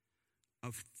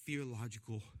of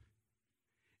theological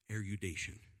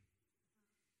erudition.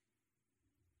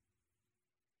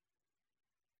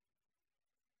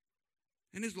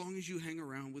 And as long as you hang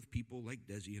around with people like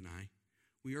Desi and I,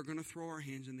 we are going to throw our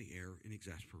hands in the air in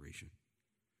exasperation.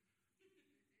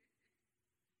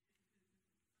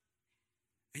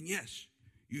 And yes,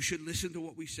 you should listen to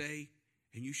what we say,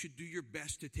 and you should do your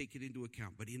best to take it into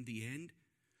account. But in the end,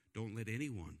 don't let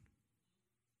anyone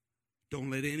Don't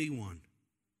let anyone,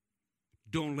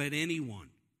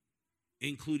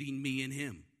 including me and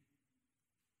him,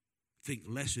 think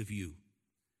less of you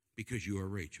because you are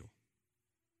Rachel.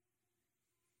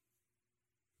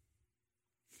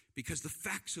 Because the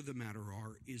facts of the matter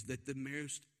is that the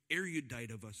most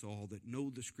erudite of us all that know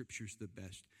the scriptures the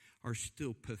best are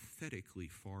still pathetically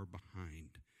far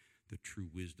behind the true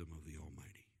wisdom of the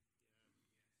Almighty.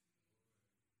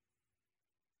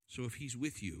 So if he's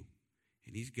with you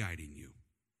and he's guiding you,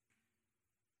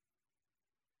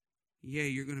 yeah,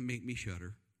 you're going to make me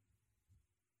shudder.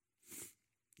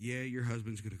 Yeah, your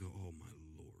husband's going to go, oh my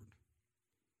Lord.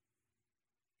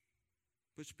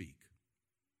 But speak.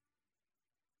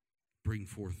 Bring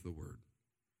forth the word.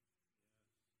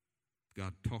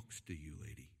 God talks to you,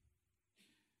 lady,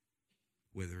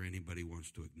 whether anybody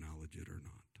wants to acknowledge it or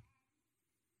not.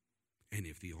 And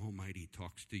if the Almighty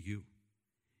talks to you,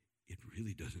 it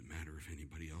really doesn't matter if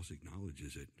anybody else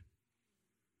acknowledges it.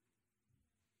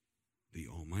 The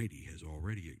Almighty has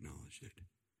already acknowledged it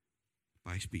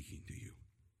by speaking to you.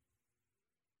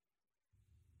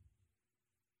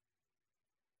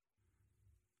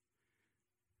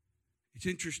 It's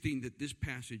interesting that this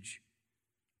passage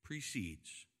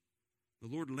precedes. The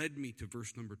Lord led me to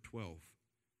verse number 12.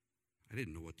 I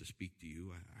didn't know what to speak to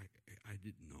you. I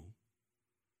didn't know.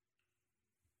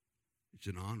 It's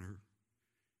an honor.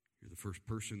 You're the first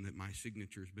person that my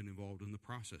signature has been involved in the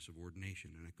process of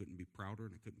ordination, and I couldn't be prouder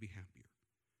and I couldn't be happier.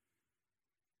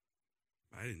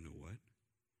 I didn't know what.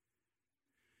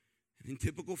 And in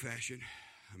typical fashion,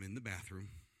 I'm in the bathroom.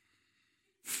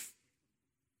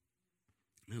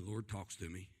 And the Lord talks to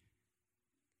me.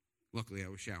 Luckily, I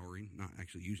was showering, not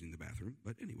actually using the bathroom.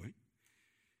 But anyway,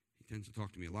 he tends to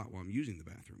talk to me a lot while I'm using the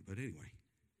bathroom. But anyway.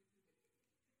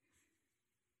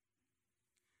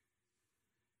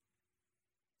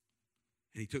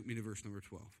 And he took me to verse number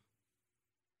 12.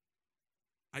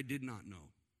 I did not know.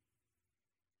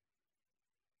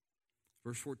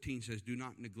 Verse 14 says, do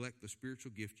not neglect the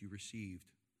spiritual gift you received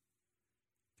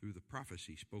through the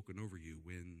prophecy spoken over you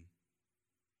when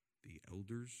the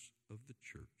elders of the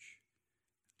church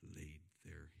laid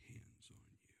their hands on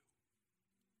you.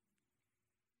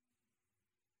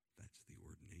 That's the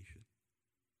ordination.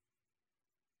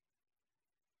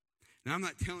 Now, I'm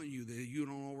not telling you that you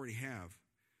don't already have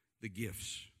the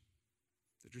gifts,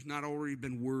 that there's not already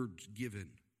been words given.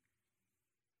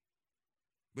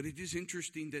 But it is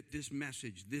interesting that this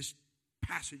message, this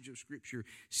passage of Scripture,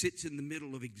 sits in the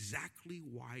middle of exactly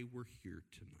why we're here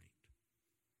tonight.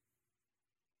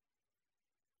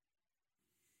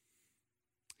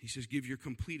 He says, give your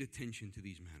complete attention to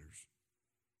these matters.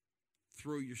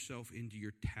 Throw yourself into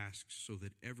your tasks so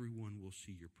that everyone will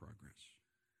see your progress.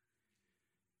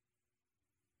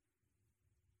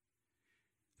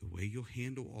 The way you'll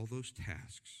handle all those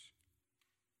tasks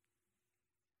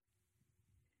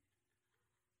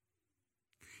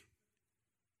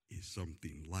is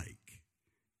something like,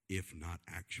 if not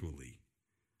actually,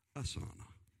 a sauna.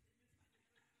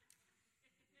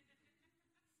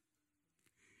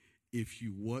 If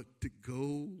you want to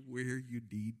go where you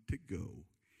need to go,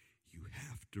 you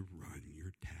have to run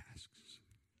your tasks.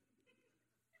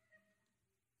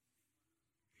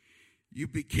 You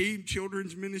became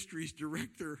Children's Ministries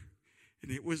Director,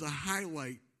 and it was a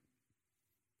highlight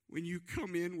when you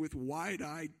come in with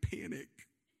wide-eyed panic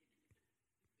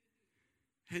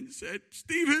and said,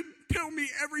 Stephen, tell me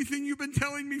everything you've been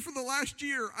telling me for the last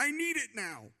year. I need it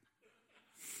now.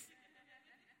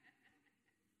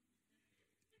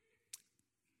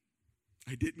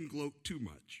 I didn't gloat too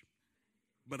much,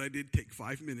 but I did take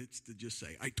 5 minutes to just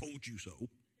say, I told you so.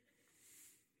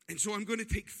 And so I'm going to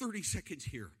take 30 seconds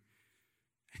here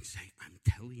and say, I'm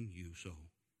telling you so.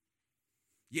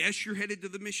 Yes, you're headed to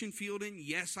the mission field, and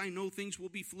yes, I know things will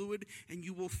be fluid and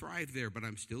you will thrive there, but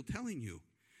I'm still telling you,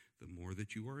 the more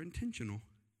that you are intentional,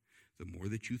 the more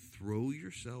that you throw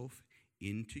yourself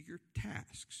into your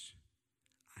tasks.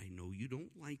 I know you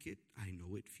don't like it. I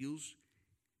know it feels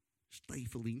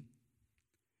stifling.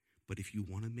 But if you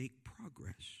want to make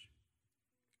progress,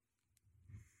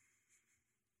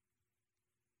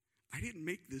 I didn't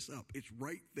make this up. It's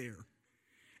right there.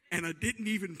 And I didn't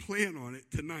even plan on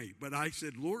it tonight. But I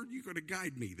said, Lord, you're going to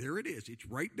guide me. There it is. It's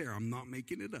right there. I'm not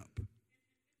making it up.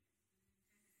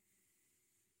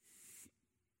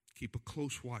 Keep a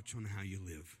close watch on how you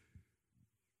live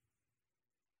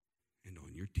and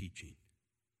on your teaching.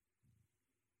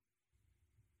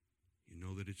 You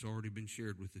know that it's already been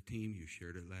shared with the team. You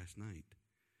shared it last night.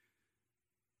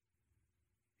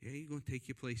 Yeah, you're going to take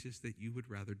you places that you would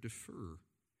rather defer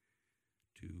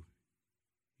to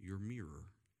your mirror.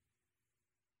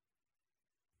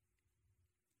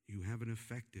 You have an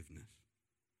effectiveness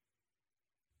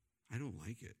I don't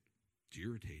like it. It's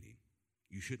irritating.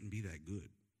 You shouldn't be that good.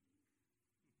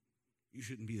 You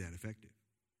shouldn't be that effective.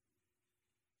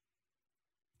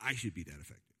 I should be that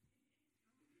effective.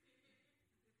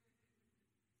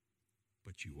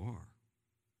 But you are.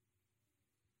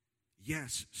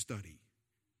 Yes, study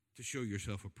to show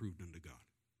yourself approved unto God.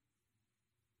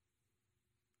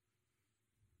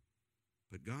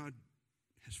 But God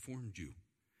has formed you.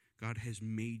 God has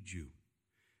made you.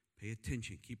 Pay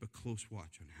attention. Keep a close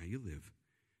watch on how you live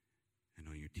and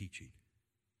on your teaching.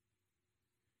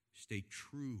 Stay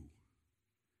true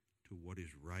to what is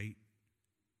right.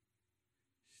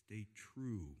 Stay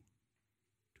true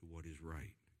to what is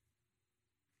right.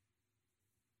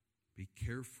 Be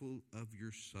careful of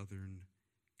your southern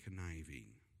conniving.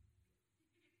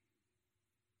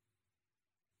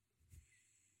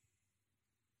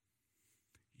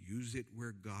 Use it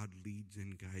where God leads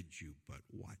and guides you, but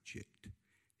watch it.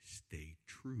 Stay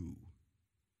true.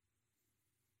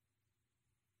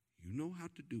 You know how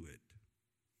to do it.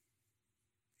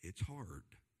 It's hard.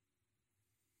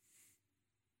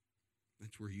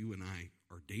 That's where you and I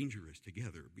are dangerous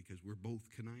together because we're both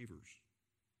connivers.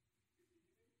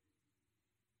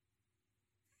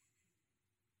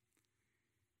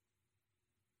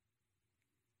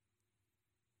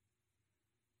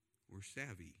 We're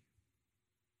savvy.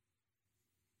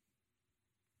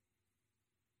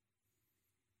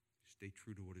 Stay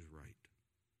true to what is right.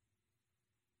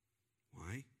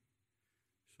 Why?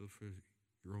 So for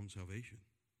your own salvation.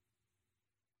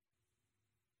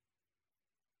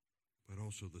 But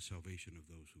also the salvation of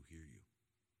those who hear you.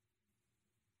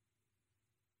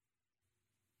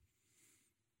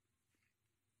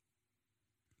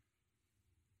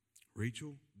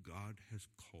 Rachel, God has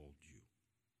called you.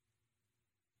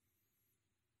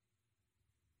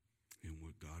 And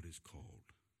what God is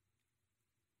called,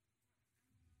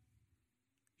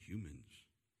 humans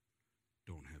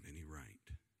don't have any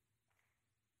right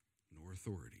nor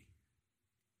authority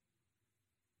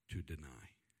to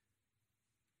deny.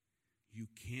 You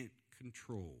can't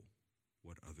control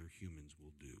what other humans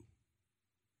will do,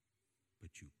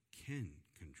 but you can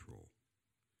control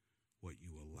what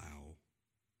you allow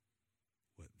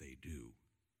what they do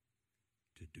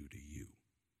to do to you.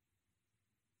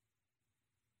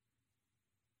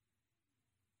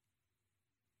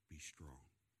 Be strong.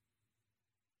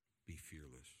 Be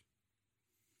fearless.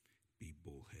 Be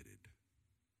bullheaded.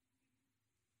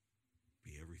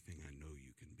 Be everything I know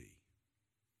you can be.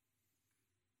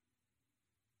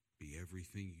 Be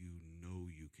everything you know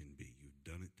you can be. You've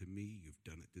done it to me. You've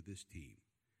done it to this team.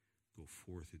 Go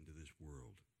forth into this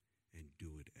world and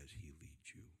do it as he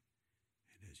leads you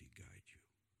and as he guides you.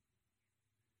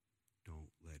 Don't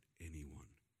let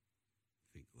anyone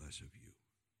think less of you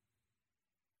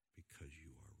because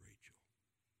you are Rachel.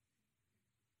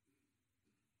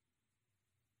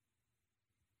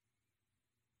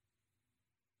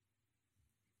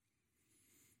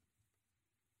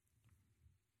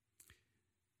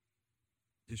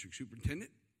 District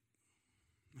Superintendent,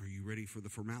 are you ready for the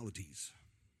formalities?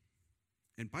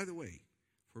 And by the way,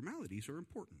 formalities are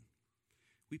important.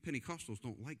 We Pentecostals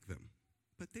don't like them,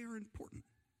 but they are important.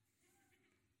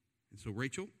 And so,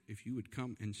 Rachel, if you would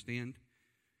come and stand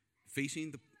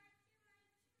facing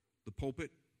the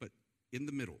pulpit, but in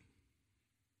the middle.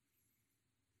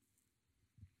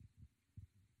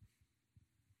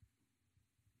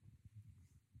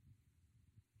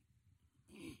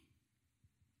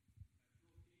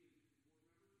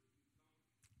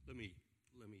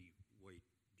 Let me wait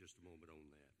just a moment on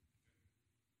that.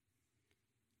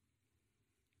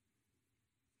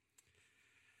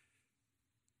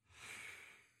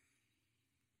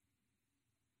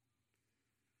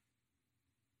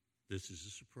 This is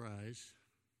a surprise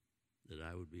that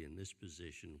I would be in this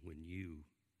position when you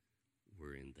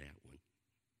were in that one.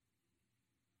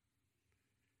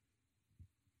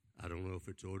 I don't know if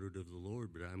it's ordered of the Lord,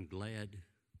 but I'm glad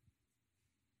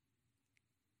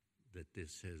that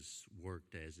this has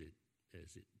worked as it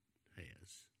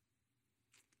has.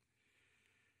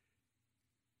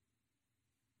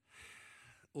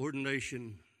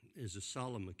 Ordination is a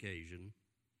solemn occasion,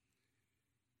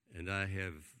 and I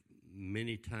have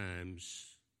many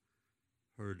times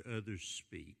heard others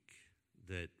speak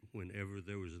that whenever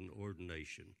there was an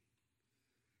ordination,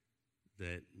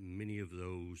 that many of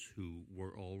those who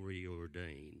were already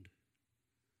ordained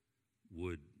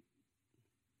would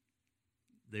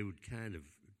kind of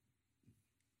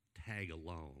tag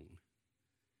along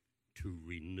to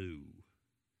renew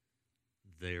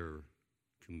their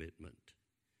commitment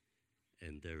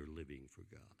and their living for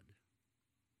God.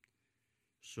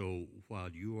 So while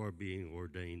you are being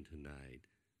ordained tonight,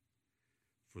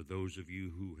 For those of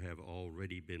you who have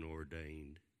already been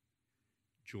ordained,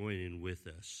 join in with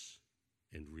us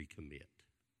and recommit.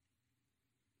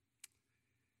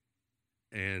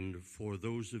 And for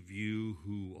those of you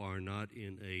who are not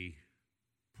in a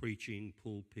preaching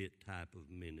pulpit type of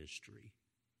ministry,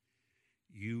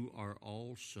 you are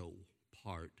also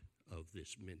part of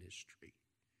this ministry.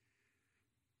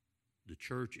 The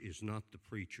church is not the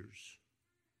preachers.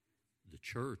 The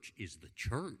church is the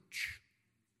church.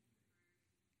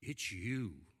 It's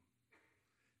you.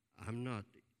 I'm not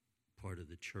part of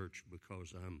the church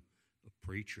because I'm a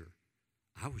preacher.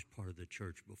 I was part of the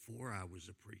church before I was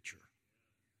a preacher.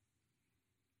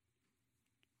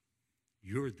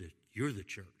 You're the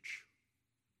church.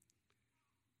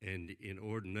 And in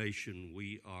ordination,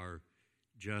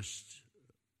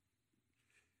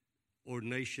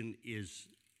 ordination is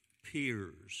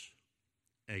peers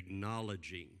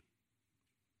acknowledging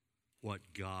what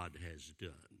God has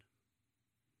done,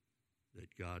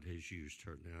 that God has used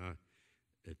her. Now,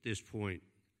 at this point,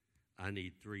 I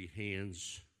need 3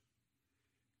 hands,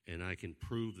 and I can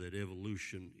prove that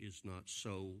evolution is not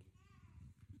so.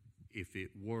 If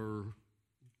it were,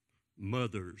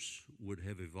 mothers would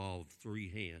have evolved 3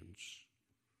 hands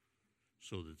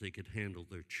so that they could handle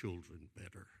their children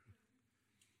better.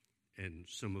 And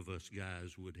some of us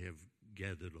guys would have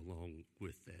gathered along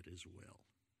with that as well.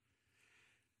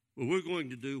 Well, we're going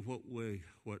to do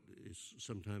what is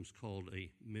sometimes called a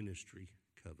ministry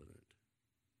covenant.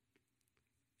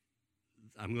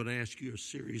 I'm going to ask you a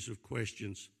series of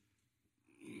questions,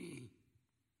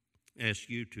 ask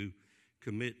you to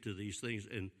commit to these things,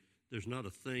 and there's not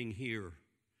a thing here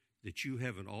that you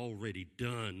haven't already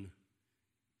done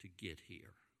to get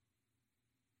here.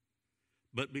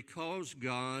 But because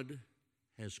God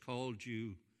has called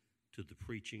you to the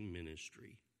preaching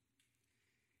ministry,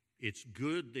 it's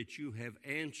good that you have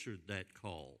answered that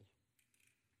call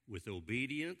with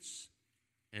obedience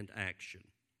and action.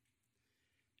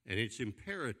 And it's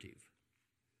imperative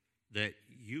that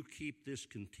you keep this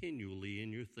continually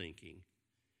in your thinking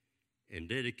and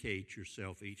dedicate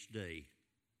yourself each day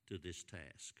to this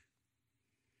task.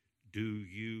 Do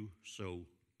you so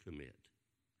commit?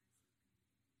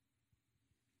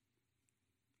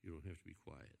 You don't have to be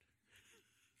quiet.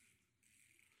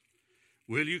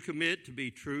 Will you commit to be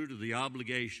true to the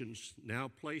obligations now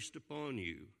placed upon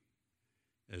you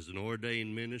as an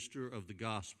ordained minister of the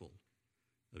gospel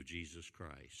of Jesus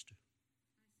Christ?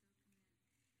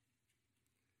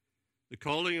 The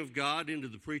calling of God into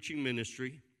the preaching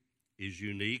ministry is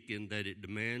unique in that it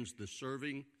demands the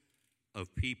serving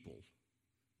of people.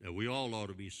 Now, we all ought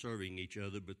to be serving each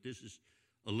other, but this is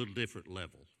a little different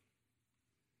level.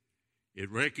 It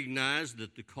recognized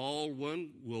that the called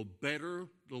one will better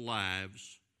the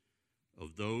lives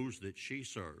of those that she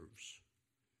serves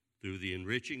through the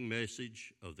enriching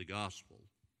message of the gospel.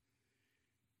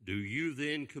 Do you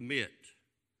then commit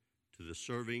to the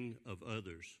serving of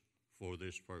others for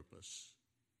this purpose?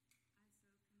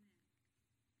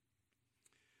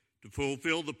 To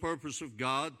fulfill the purpose of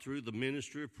God through the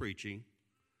ministry of preaching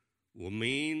will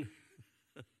mean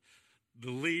the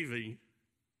leaving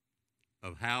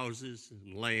of houses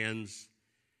and lands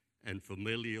and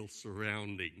familial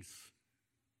surroundings.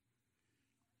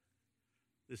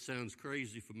 This sounds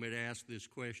crazy for me to ask this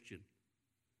question,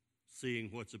 seeing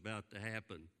what's about to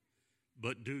happen,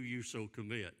 but do you so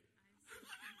commit?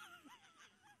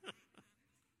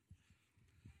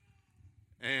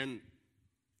 And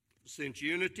since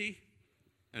unity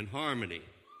and harmony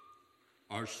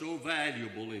are so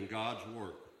valuable in God's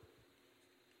work,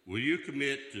 will you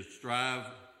commit to strive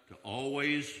to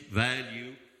always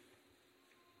value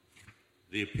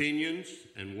the opinions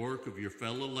and work of your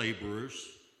fellow laborers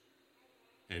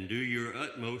and do your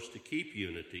utmost to keep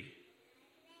unity,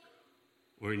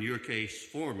 or in your case,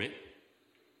 form it,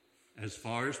 as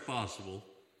far as possible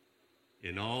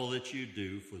in all that you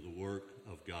do for the work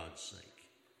of God's sake?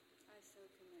 I so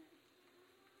commit.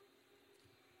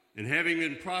 And having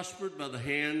been prospered by the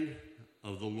hand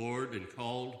of the Lord and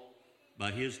called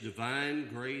by his divine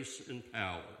grace and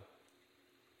power,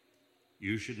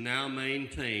 you should now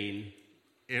maintain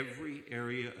every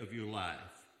area of your life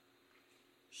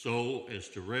so as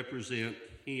to represent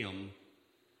him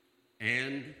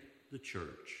and the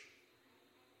church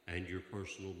and your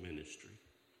personal ministry.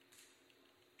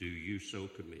 Do you so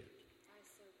commit?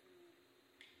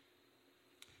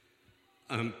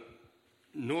 I so commit.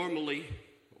 Normally,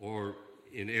 or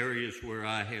in areas where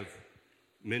I have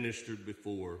ministered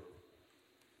before,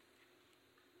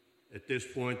 at this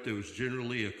point there was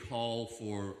generally a call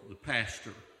for the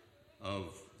pastor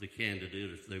of the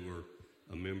candidate if they were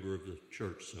a member of the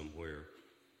church somewhere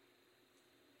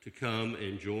to come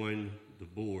and join the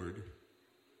board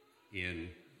in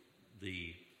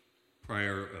the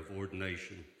prayer of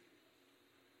ordination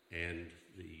and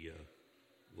the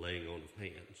laying on of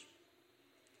hands.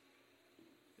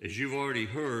 As you've already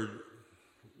heard,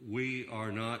 we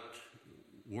are not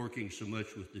working so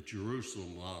much with the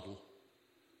Jerusalem model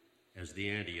as the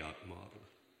Antioch model.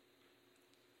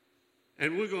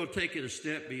 And we're going to take it a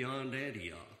step beyond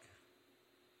Antioch.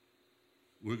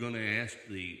 We're going to ask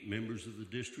the members of the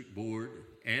district board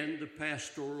and the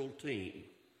pastoral team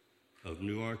of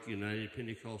Newark United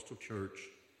Pentecostal Church,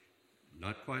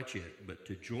 not quite yet, but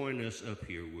to join us up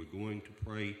here. We're going to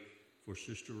pray for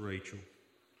Sister Rachel,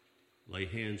 lay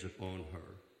hands upon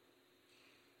her.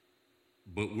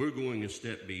 But we're going a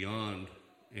step beyond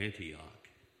Antioch.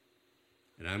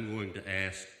 And I'm going to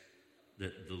ask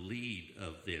that the lead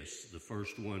of this, the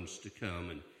first ones to come,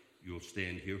 and you'll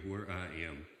stand here where I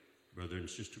am, Brother and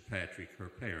Sister Patrick, her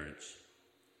parents.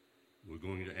 We're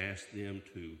going to ask them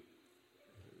to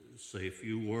say a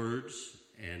few words,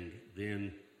 and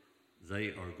then they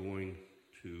are going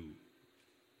to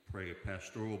pray a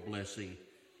pastoral blessing.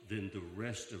 Then the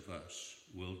rest of us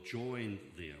will join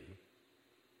them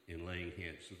in laying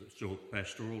hands. So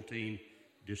pastoral team,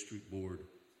 district board,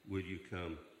 will you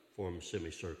come form a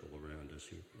semicircle around us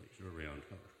here, please, or around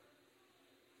her?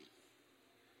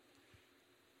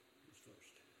 Who's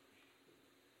first?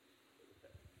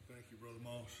 Thank you, Brother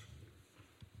Moss.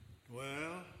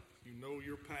 Well, you know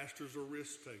your pastor's a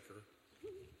risk taker.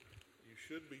 You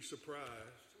should be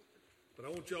surprised. But I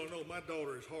want y'all to know my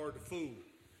daughter is hard to fool.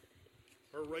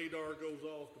 Her radar goes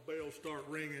off, the bells start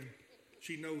ringing.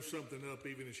 She knows something up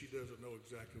even if she doesn't know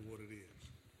exactly what it is.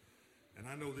 And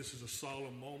I know this is a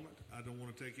solemn moment. I don't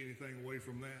want to take anything away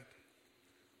from that.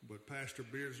 But Pastor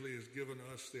Beardsley has given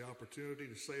us the opportunity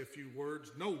to say a few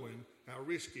words, knowing how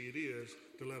risky it is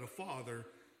to let a father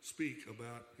speak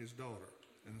about his daughter,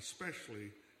 and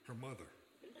especially her mother.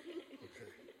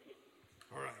 Okay.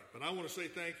 All right. But I want to say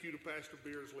thank you to Pastor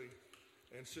Beardsley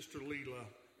and Sister Leela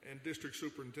and District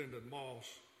Superintendent Moss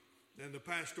and the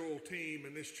pastoral team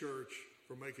in this church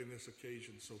for making this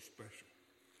occasion so special.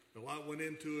 A lot went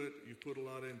into it. You put a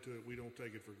lot into it. We don't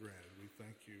take it for granted. We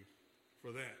thank you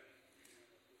for that.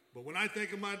 But when I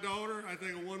think of my daughter, I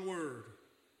think of one word: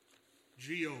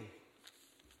 G-O.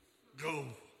 Go.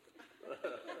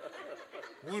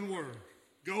 One word.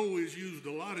 Go is used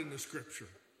a lot in the scripture.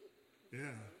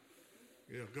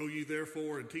 Yeah. Go ye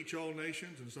therefore and teach all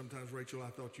nations. And sometimes, Rachel, I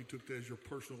thought you took that as your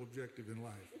personal objective in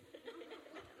life.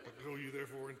 Go you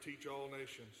therefore and teach all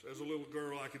nations. As a little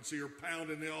girl, I could see her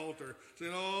pounding the altar,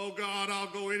 saying, "Oh God,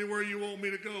 I'll go anywhere you want me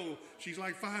to go." She's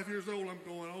like 5 years old. I'm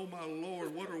going, "Oh my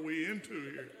Lord, what are we into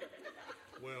here?"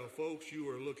 Well, folks, you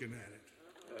are looking at it.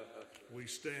 We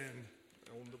stand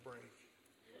on the brink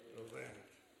of that.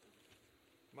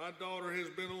 My daughter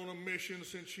has been on a mission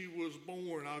since she was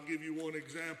born. I'll give you one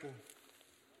example.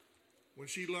 When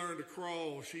she learned to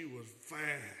crawl, she was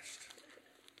fast.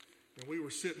 And we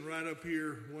were sitting right up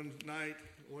here one night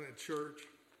at church,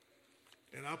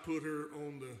 and I put her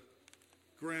on the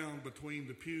ground between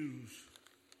the pews,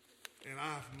 and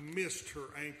I missed her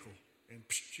ankle, and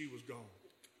she was gone.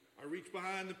 I reached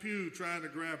behind the pew trying to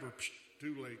grab her.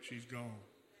 Too late, she's gone.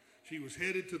 She was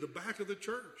headed to the back of the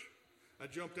church. I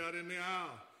jumped out in the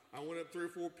aisle. I went up 3 or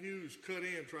 4 pews, cut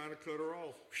in, trying to cut her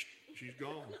off. She's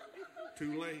gone.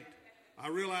 Too late. I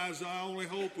realized our only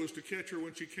hope was to catch her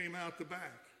when she came out the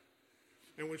back.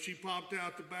 And when she popped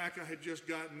out the back, I had just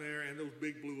gotten there, and those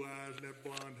big blue eyes and that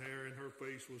blonde hair, and her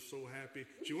face was so happy.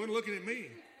 She wasn't looking at me.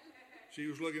 She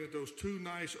was looking at those 2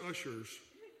 nice ushers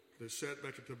that sat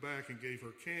back at the back and gave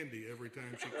her candy every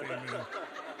time she came in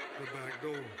the back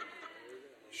door.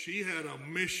 She had a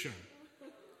mission,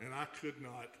 and I could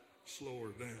not slow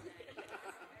her down.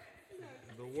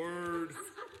 The word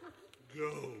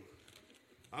go.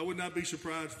 I would not be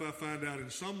surprised if I find out in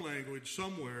some language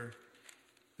somewhere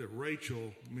that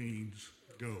Rachel means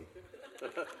go.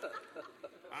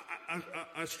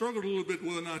 I struggled a little bit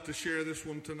whether or not to share this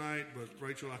one tonight, but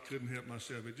Rachel, I couldn't help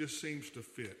myself. It just seems to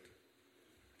fit.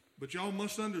 But y'all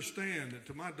must understand that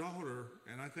to my daughter,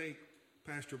 and I think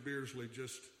Pastor Beardsley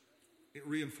just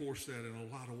reinforced that in a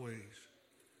lot of ways.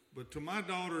 But to my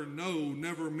daughter, no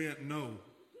never meant no.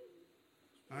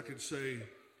 I could say,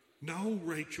 "No,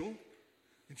 Rachel."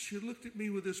 And she looked at me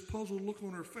with this puzzled look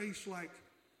on her face like,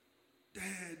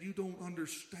 "Dad, you don't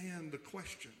understand the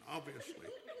question, obviously.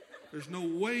 There's no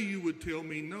way you would tell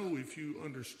me no if you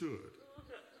understood.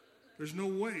 There's no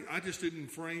way. I just didn't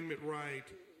frame it right.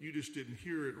 You just didn't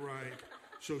hear it right."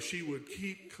 So she would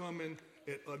keep coming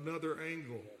at another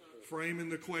angle, framing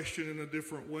the question in a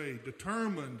different way,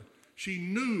 determined. She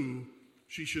knew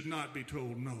she should not be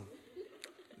told no.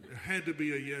 There had to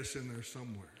be a yes in there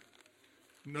somewhere.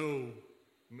 No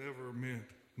never meant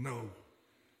no.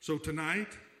 So tonight,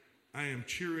 I am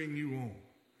cheering you on.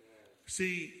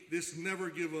 See, this never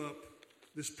give up,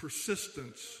 this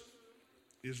persistence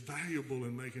is valuable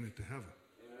in making it to heaven.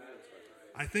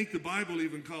 I think the Bible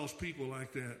even calls people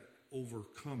like that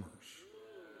overcomers.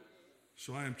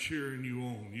 So I am cheering you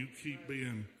on. You keep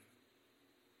being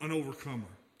an overcomer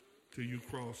till you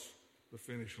cross the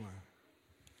finish line.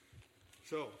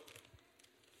 So,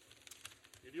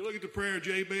 if you look at the prayer of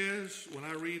Jabez, when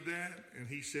I read that, and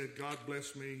he said, God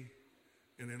bless me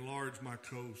and enlarge my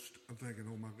coast, I'm thinking,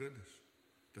 oh my goodness,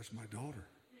 that's my daughter.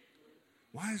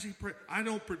 Why is he praying? I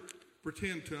don't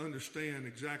pretend to understand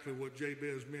exactly what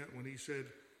Jabez meant when he said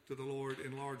to the Lord,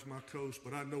 enlarge my coast,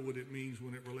 but I know what it means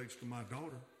when it relates to my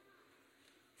daughter.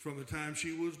 From the time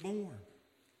she was born,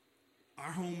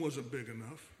 our home wasn't big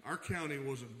enough. Our county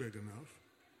wasn't big enough.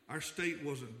 Our state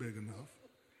wasn't big enough.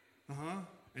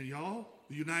 And y'all,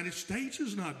 the United States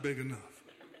is not big enough.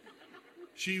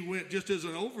 She went, just as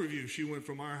an overview, she went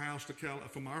from our house to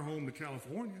from our home to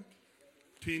California,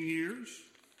 10 years,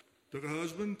 took a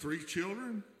husband, 3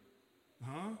 children.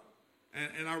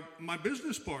 And my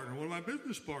business partner, one of my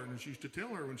business partners used to tell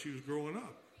her when she was growing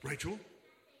up, Rachel,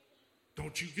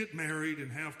 don't you get married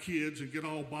and have kids and get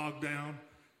all bogged down.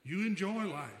 You enjoy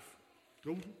life.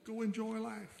 Go enjoy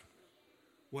life.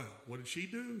 Well, what did she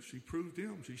do? She proved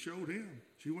him. She showed him.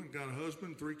 She went and got a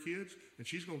husband, 3 kids, and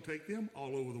she's going to take them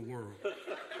all over the world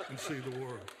and see the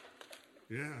world.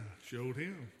 Yeah, showed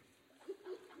him.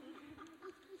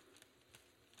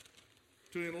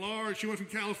 To enlarge, she went from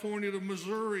California to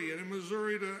Missouri, and in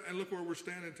Missouri and look where we're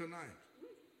standing tonight,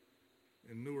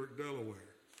 in Newark, Delaware,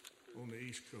 on the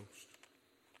East Coast.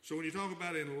 So when you talk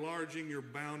about enlarging your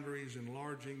boundaries,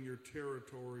 enlarging your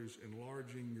territories,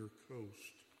 enlarging your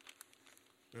coast,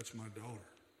 that's my daughter.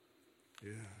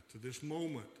 Yeah, to this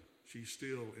moment, she's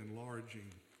still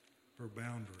enlarging her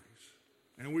boundaries.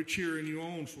 And we're cheering you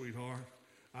on, sweetheart.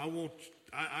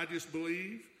 I just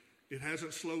believe it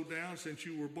hasn't slowed down since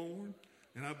you were born.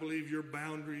 And I believe your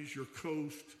boundaries, your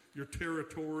coast, your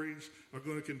territories are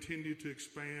going to continue to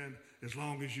expand as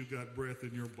long as you got breath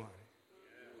in your body.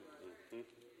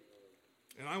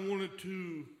 And I wanted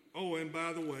to, and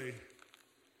by the way,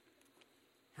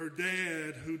 her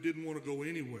dad, who didn't want to go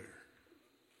anywhere,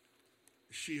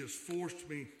 she has forced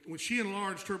me, when she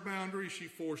enlarged her boundaries, she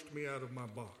forced me out of my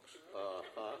box.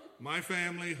 My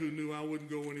family, who knew I wouldn't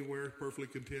go anywhere, perfectly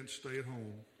content to stay at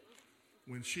home,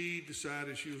 when she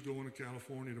decided she was going to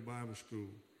California to Bible school,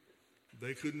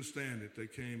 they couldn't stand it. They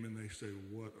came and they said,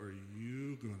 what are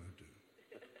you going to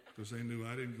do? Because they knew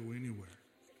I didn't go anywhere.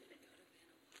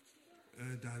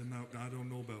 I don't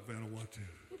know about Vanuatu.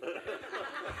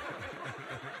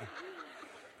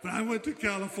 But I went to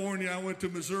California, I went to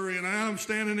Missouri, and I'm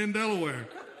standing in Delaware.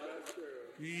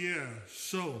 Yeah,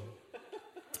 so,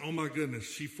 oh my goodness,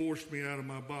 she forced me out of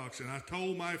my box. And I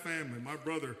told my family, my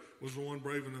brother was the one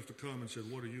brave enough to come and said,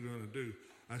 what are you going to do?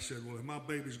 I said, well, if my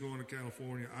baby's going to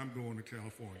California, I'm going to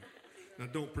California. Now,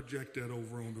 don't project that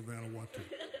over onto Vanuatu.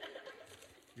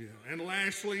 Yeah, and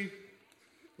lastly,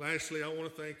 I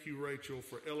want to thank you, Rachel,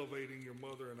 for elevating your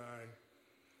mother and I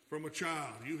from a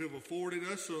child. You have afforded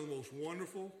us some of the most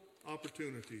wonderful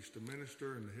opportunities to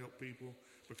minister and to help people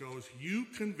because you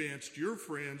convinced your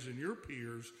friends and your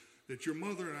peers that your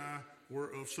mother and I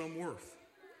were of some worth.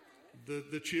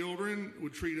 The children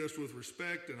would treat us with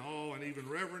respect and awe and even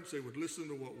reverence. They would listen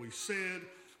to what we said,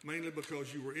 mainly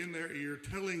because you were in their ear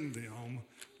telling them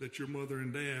that your mother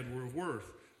and dad were of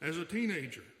worth. As a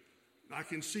teenager, I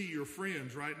can see your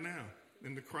friends right now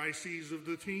in the crises of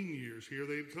the teen years. Here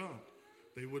they'd come.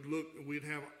 They would look, we'd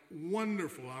have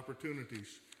wonderful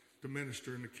opportunities to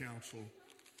minister and to counsel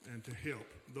and to help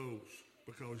those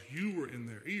because you were in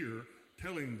their ear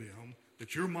telling them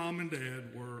that your mom and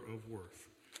dad were of worth.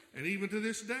 And even to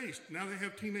this day, now they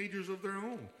have teenagers of their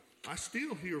own. I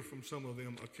still hear from some of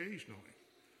them occasionally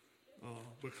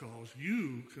because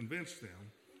you convinced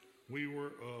them we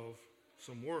were of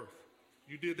some worth.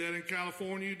 You did that in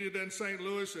California, you did that in St.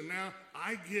 Louis, and now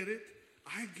I get it.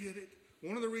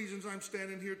 One of the reasons I'm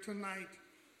standing here tonight,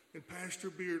 and Pastor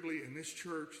Beardley and this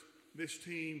church, this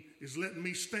team, is letting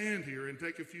me stand here and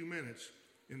take a few minutes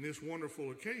in this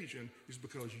wonderful occasion is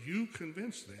because you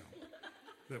convinced them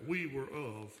that we were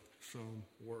of some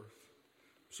worth.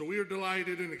 So we are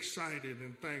delighted and excited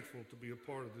and thankful to be a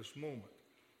part of this moment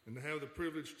and to have the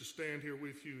privilege to stand here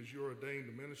with you as your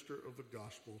ordained minister of the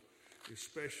gospel is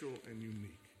special and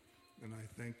unique, and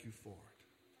I thank you for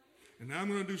it. And now I'm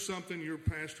going to do something. Your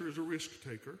pastor is a risk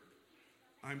taker.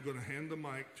 I'm going to hand the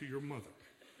mic to your mother,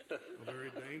 a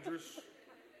very dangerous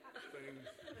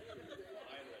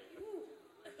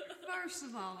First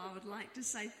of all, I would like to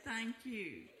say thank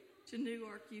you to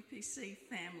Newark UPC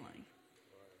family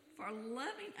for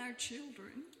loving our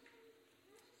children.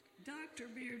 Dr.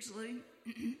 Beardsley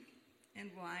and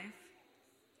wife,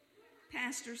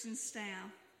 pastors and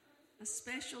staff, a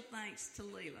special thanks to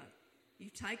Leela.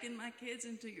 You've taken my kids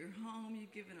into your home.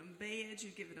 You've given them beds.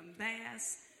 You've given them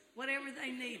baths, whatever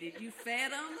they needed. You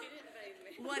fed them,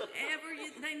 whatever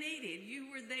they needed.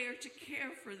 You were there to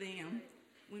care for them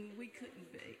when we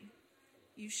couldn't be.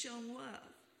 You've shown love.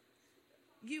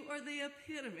 You are the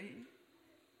epitome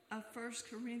of 1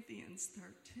 Corinthians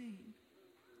 13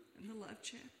 in the love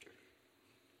chapter.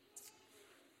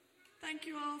 Thank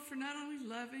you all for not only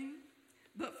loving,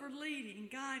 but for leading,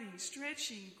 guiding,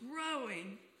 stretching,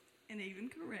 growing, and even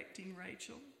correcting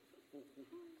Rachel.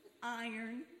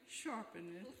 Iron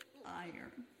sharpeneth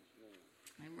iron.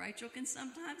 And Rachel can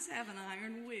sometimes have an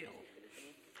iron will.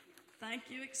 Thank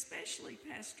you especially,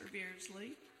 Pastor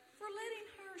Beardsley, for letting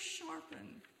her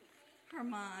sharpen her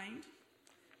mind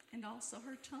and also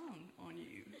her tongue on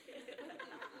you.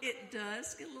 It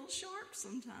does get a little sharp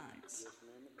sometimes.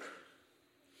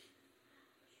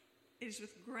 It is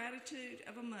with gratitude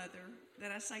of a mother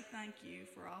that I say thank you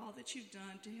for all that you've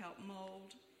done to help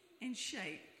mold and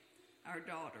shape our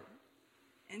daughter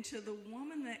into the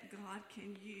woman that God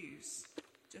can use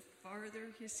to further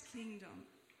his kingdom.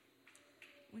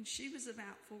 When she was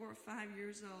about 4 or 5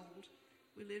 years old,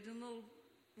 we lived in a little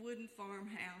wooden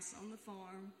farmhouse on the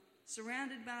farm,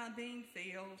 surrounded by a bean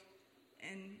field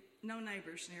and no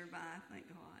neighbors nearby, thank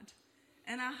God.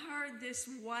 And I heard this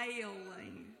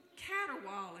wailing,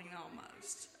 caterwauling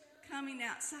almost, coming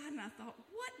outside, and I thought,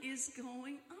 what is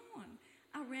going on?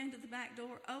 I ran to the back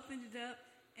door, opened it up,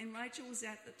 and Rachel was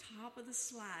at the top of the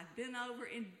slide, bent over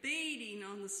and beating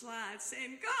on the slide,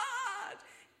 saying, God,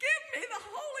 give me the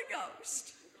Holy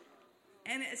Ghost.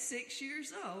 And at 6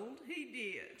 years old, he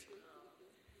did.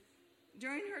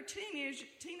 During her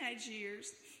teenage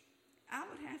years, I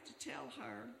would have to tell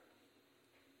her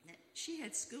that she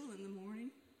had school in the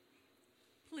morning.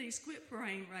 Please quit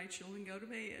praying, Rachel, and go to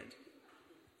bed.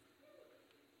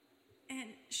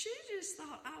 And she just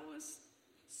thought I was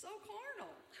so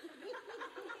carnal.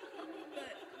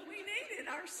 But we needed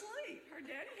our sleep. Her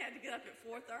daddy had to get up at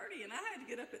 4:30, and I had to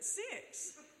get up at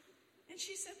 6. And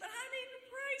she said, but I need to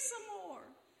pray some more.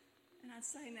 And I'd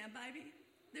say, now, baby,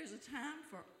 there's a time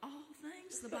for all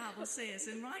things, the Bible says.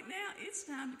 And right now, it's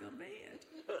time to go to bed.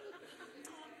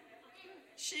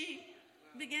 She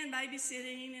began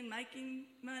babysitting and making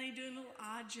money, doing little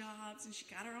odd jobs. And she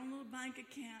got her own little bank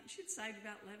account. She'd saved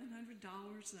about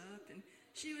 $1,100 up. And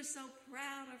she was so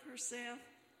proud of herself.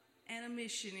 And a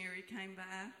missionary came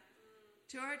by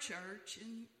to our church,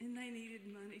 and they needed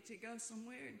money to go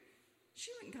somewhere. And she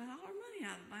went and got all her money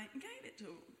out of the bank and gave it to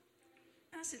them.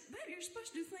 And I said, baby, you're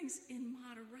supposed to do things in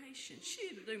moderation. She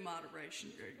didn't do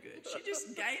moderation very good. She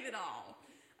just gave it all.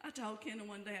 I told Kendall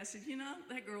one day, I said, you know,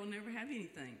 that girl will never have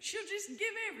anything. She'll just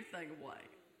give everything away.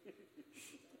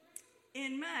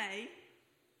 In May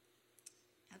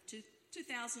of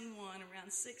 2001, around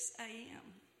 6 a.m.,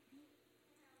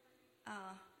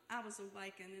 I was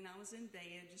awakened and I was in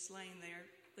bed just laying there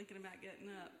thinking about getting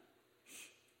up.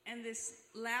 And this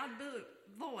loud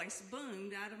voice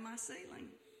boomed out of my ceiling.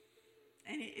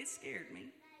 And it scared me.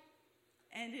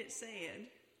 And it said,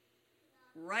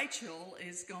 Rachel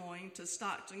is going to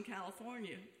Stockton,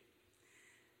 California.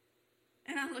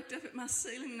 And I looked up at my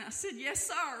ceiling and I said, yes,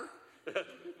 sir.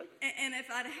 And if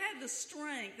I'd had the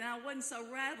strength and I wasn't so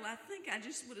rattled, I think I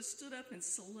just would have stood up and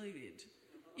saluted.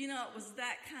 You know, it was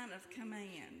that kind of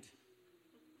command.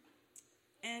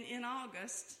 And in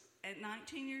August, at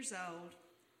 19 years old,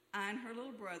 I and her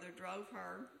little brother drove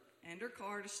her and her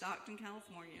car to Stockton,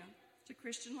 California, to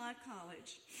Christian Life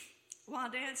College, while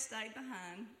Dad stayed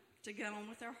behind to get on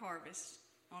with our harvest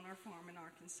on our farm in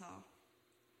Arkansas.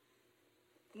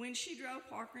 When she drove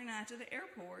Parker and I to the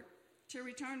airport to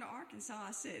return to Arkansas,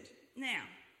 I said, now,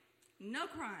 no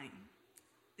crying.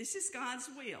 This is God's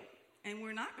will, and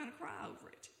we're not going to cry over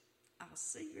it. I'll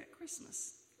see you at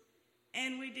Christmas.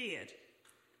 And we did,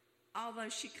 although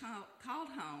she called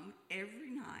home every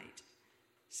night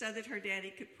so that her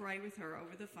daddy could pray with her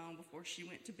over the phone before she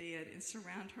went to bed and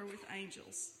surround her with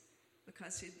angels,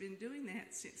 because he'd been doing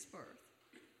that since birth.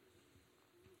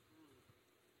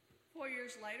 4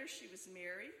 years later, she was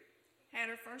married, had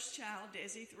her first child,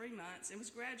 Desi, 3 months, and was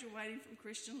graduating from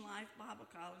Christian Life Bible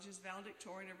College's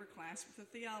valedictorian of her class with a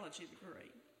theology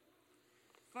degree.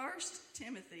 1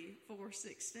 Timothy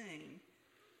 4:16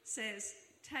 says,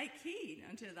 take heed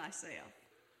unto thyself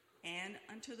and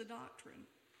unto the doctrine.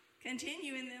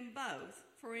 Continue in them both,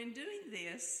 for in doing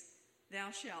this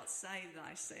thou shalt save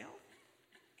thyself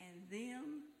and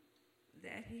them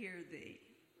that hear thee.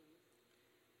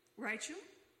 Rachel,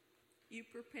 you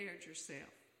prepared yourself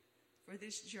for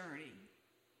this journey.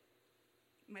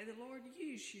 May the Lord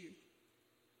use you,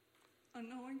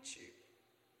 anoint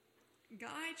you,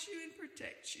 guide you and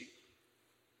protect you,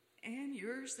 and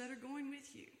yours that are going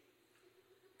with you.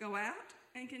 Go out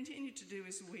and continue to do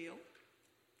his will,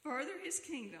 further his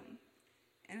kingdom,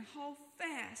 and hold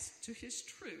fast to his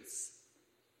truths.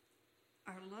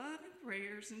 Our love and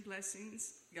prayers and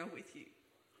blessings go with you.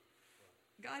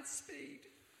 Godspeed,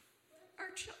 our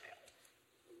child.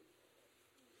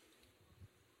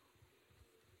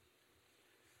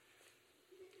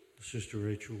 Sister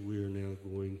Rachel, we are now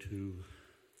going to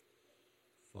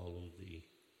follow the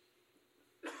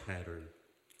pattern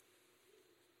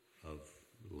of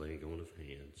laying on of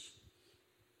hands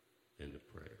and the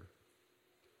prayer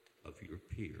of your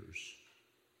peers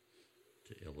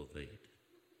to elevate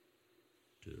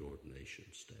to ordination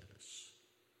status.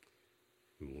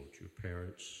 We want your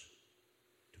parents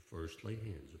to first lay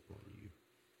hands upon you,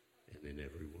 and then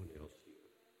everyone else here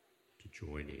to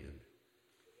join in.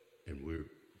 And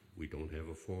we don't have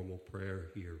a formal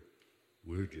prayer here.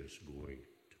 We're just going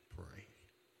to pray.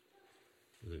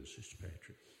 And then Sister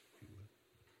Patrick, if you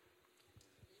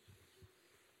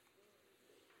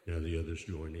will. Now the others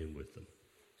join in with them.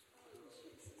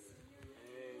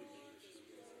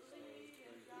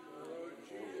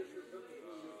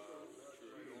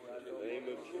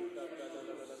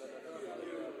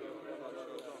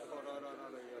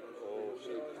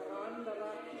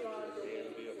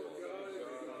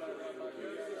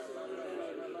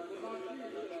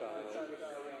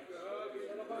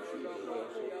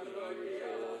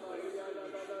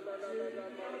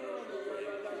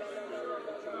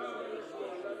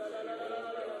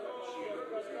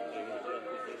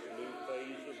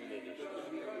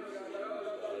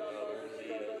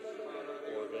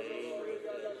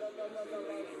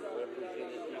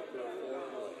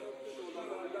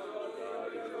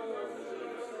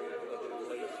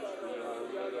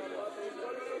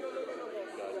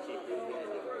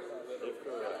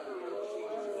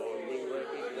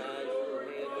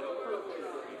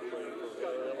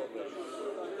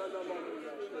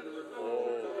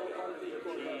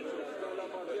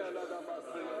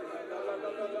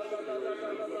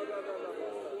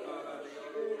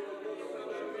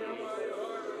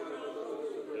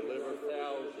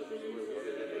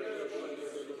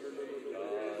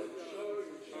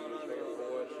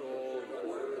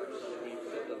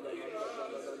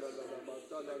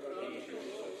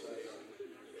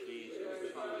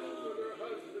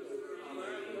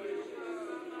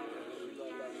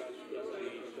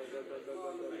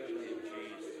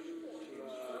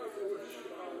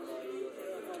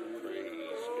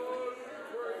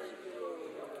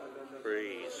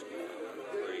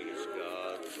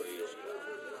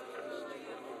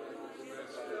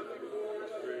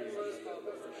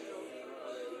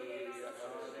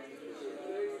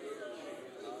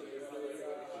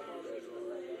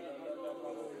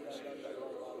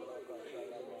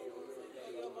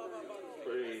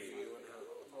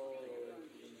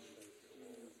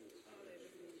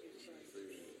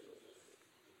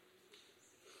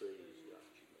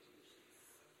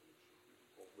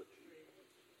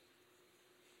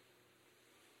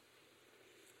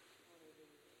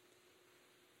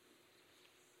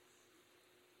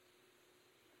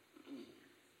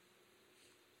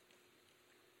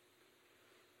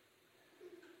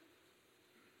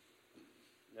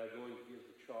 Now going to give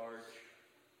the charge.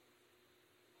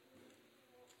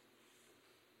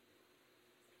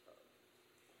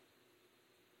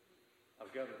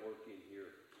 I've got to work in here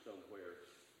somewhere,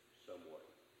 some way.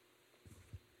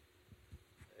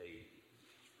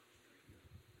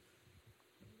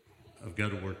 I've got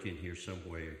to work in here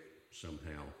somewhere,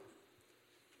 somehow.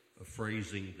 A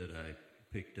phrasing that I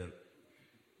picked up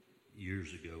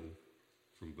years ago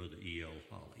from Brother E.L.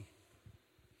 Holly.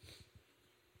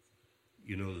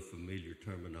 You know the familiar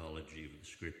terminology of the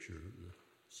Scripture, the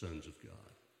sons of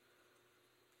God.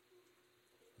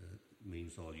 That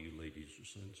means all you ladies are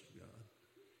sons of God.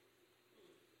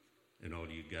 And all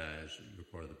you guys, you're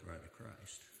part of the bride of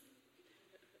Christ.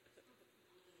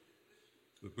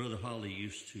 But Brother Holly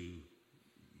used to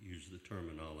use the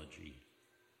terminology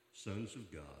sons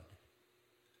of God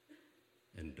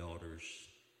and daughters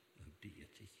of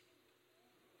deity.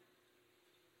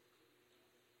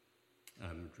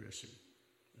 I'm addressing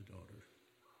a daughter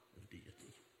of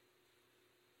deity.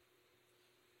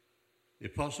 The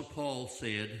Apostle Paul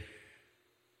said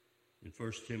in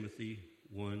 1 Timothy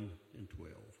 1 and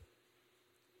 12,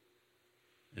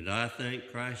 "And I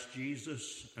thank Christ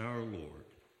Jesus our Lord,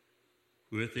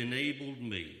 who hath enabled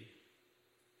me,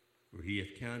 for he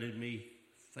hath counted me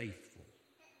faithful,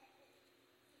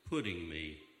 putting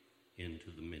me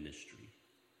into the ministry.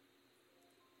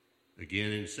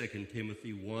 Again in 2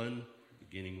 Timothy 1,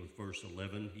 beginning with verse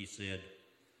 11, he said,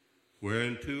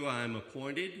 whereunto I am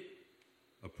appointed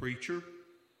a preacher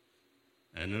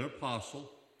and an apostle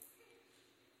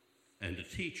and a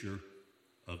teacher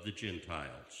of the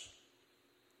Gentiles.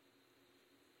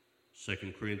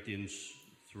 2 Corinthians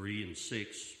 3 and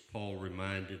 6, Paul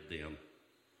reminded them,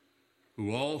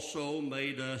 who also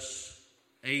made us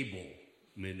able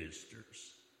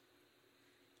ministers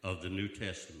of the New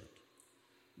Testament,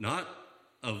 not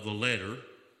of the letter,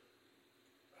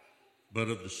 but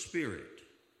of the Spirit.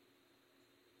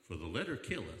 For the letter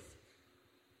killeth,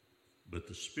 but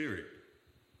the Spirit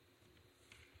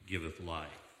giveth life.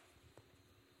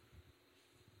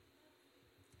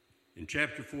 In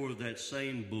chapter 4 of that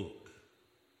same book,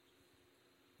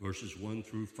 verses 1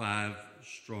 through 5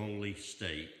 strongly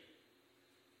state,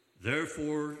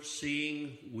 therefore,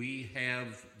 seeing we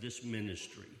have this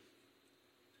ministry,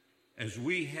 as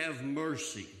we have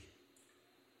mercy,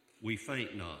 we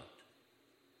faint not,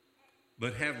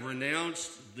 but have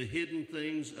renounced the hidden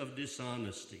things of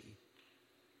dishonesty,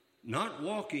 not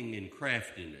walking in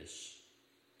craftiness,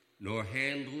 nor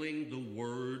handling the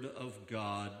word of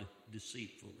God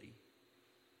deceitfully,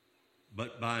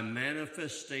 but by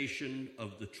manifestation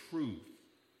of the truth,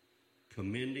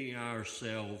 commending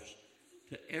ourselves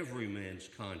to every man's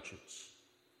conscience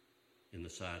in the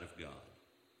sight of God.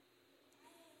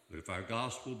 But if our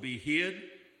gospel be hid,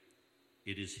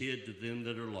 it is hid to them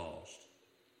that are lost,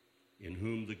 in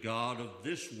whom the God of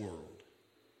this world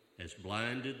has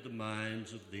blinded the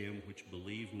minds of them which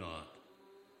believe not,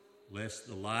 lest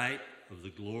the light of the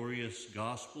glorious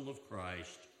gospel of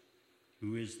Christ,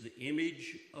 who is the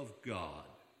image of God,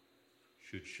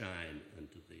 should shine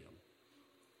unto them.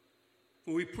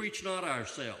 For we preach not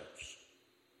ourselves,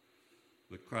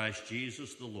 but Christ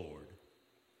Jesus the Lord,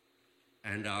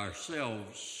 and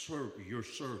ourselves your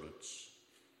servants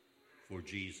for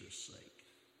Jesus' sake.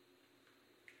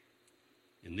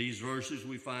 In these verses,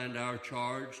 we find our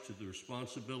charge to the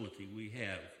responsibility we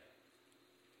have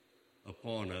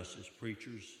upon us as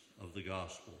preachers of the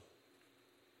gospel.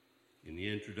 In the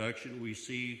introduction, we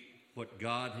see what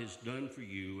God has done for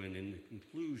you, and in the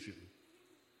conclusion,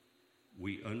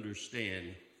 we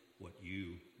understand what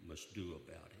you must do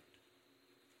about it.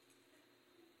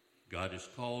 God has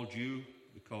called you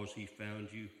because he found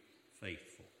you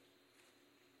faithful.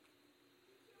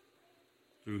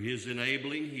 Through his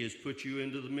enabling, he has put you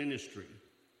into the ministry.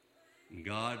 And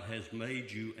God has made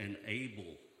you an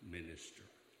able minister.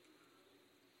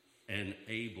 An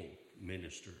able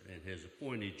minister, and has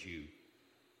appointed you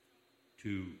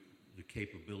to the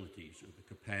capabilities or the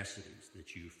capacities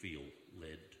that you feel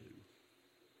led to.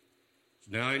 It's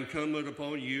now incumbent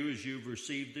upon you, as you've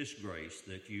received this grace,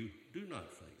 that you do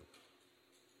not fail.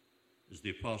 As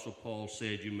the Apostle Paul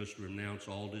said, you must renounce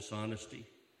all dishonesty,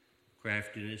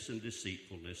 craftiness, and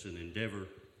deceitfulness, and endeavor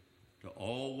to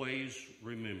always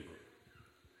remember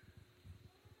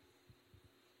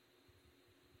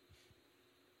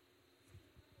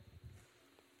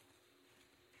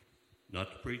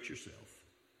not to preach yourself,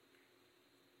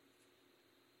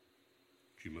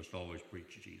 but you must always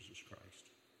preach Jesus Christ.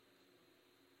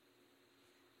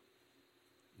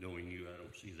 Knowing you, I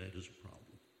don't see that as a problem.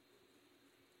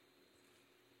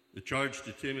 The charge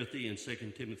to Timothy in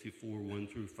 2 Timothy 4, 1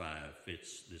 through 5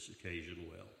 fits this occasion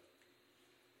well.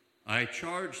 I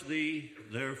charge thee,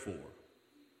 therefore,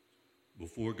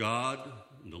 before God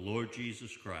and the Lord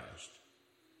Jesus Christ,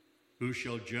 who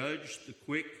shall judge the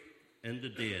quick and the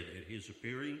dead at his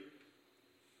appearing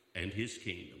and his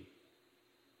kingdom.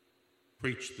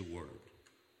 Preach the word.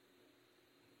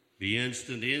 Be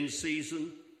instant in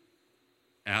season,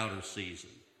 out of season.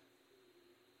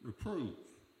 Reprove,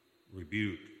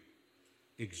 rebuke,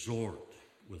 exhort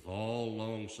with all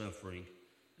long-suffering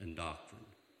and doctrine.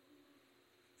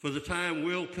 For the time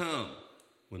will come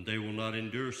when they will not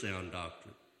endure sound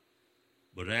doctrine,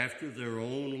 but after their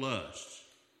own lusts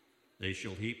they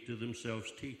shall heap to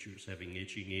themselves teachers having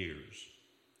itching ears,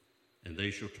 and they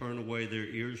shall turn away their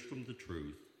ears from the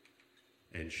truth,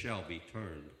 and shall be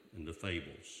turned into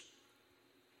fables.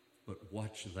 But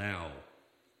watch thou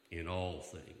in all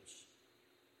things.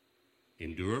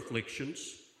 Endure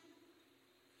afflictions,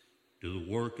 do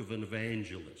the work of an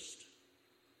evangelist,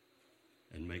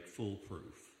 and make full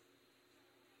proof.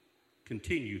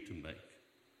 Continue to make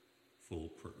full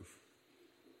proof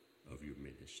of your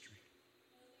ministry.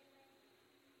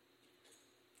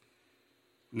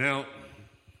 Now, let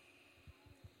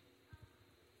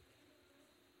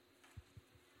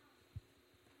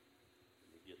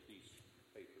me get these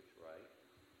papers right.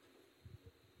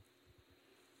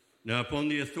 Now upon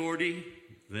the authority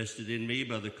vested in me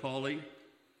by the calling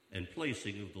and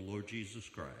placing of the Lord Jesus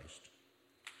Christ,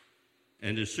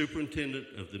 and as superintendent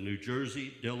of the New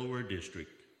Jersey, Delaware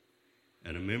District,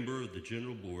 and a member of the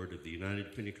General Board of the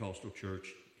United Pentecostal Church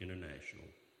International,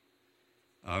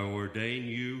 I ordain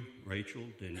you, Rachel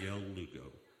Danielle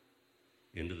Lugo,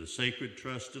 into the sacred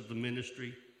trust of the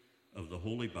ministry of the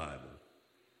Holy Bible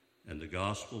and the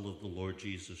gospel of the Lord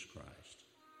Jesus Christ.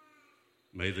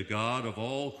 May the God of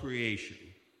all creation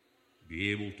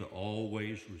be able to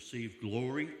always receive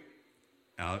glory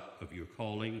out of your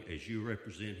calling as you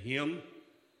represent him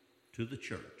to the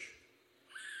church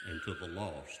and to the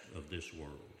lost of this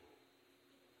world.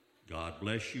 God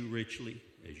bless you richly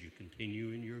as you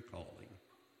continue in your calling.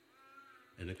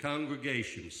 And the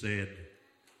congregation said,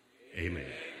 Amen.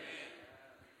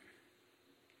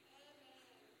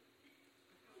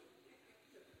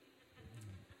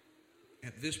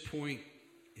 At this point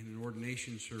in an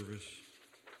ordination service,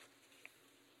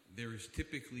 there is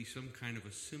typically some kind of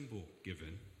a symbol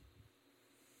given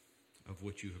of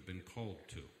what you have been called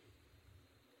to.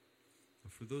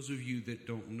 For those of you that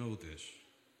don't know this,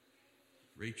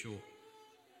 Rachel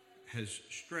has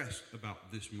stressed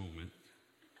about this moment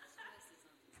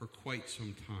for quite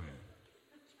some time.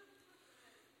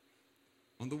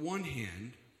 On the one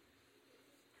hand,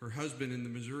 her husband in the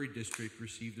Missouri district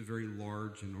received a very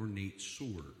large and ornate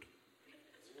sword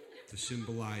to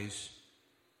symbolize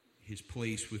his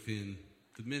place within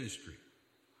the ministry.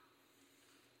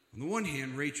 On the one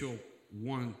hand, Rachel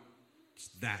wants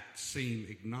that same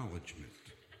acknowledgement.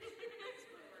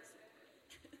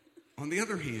 On the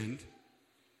other hand,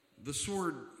 the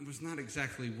sword was not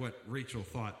exactly what Rachel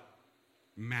thought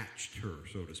matched her,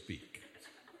 so to speak.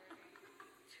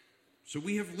 So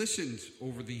we have listened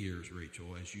over the years,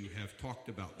 Rachel, as you have talked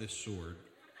about this sword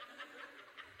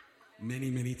many,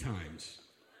 many times.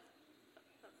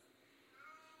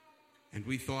 And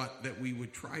we thought that we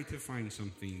would try to find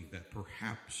something that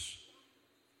perhaps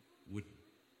would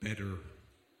better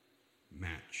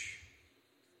match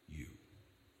you.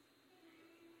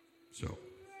 So,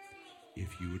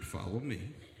 if you would follow me,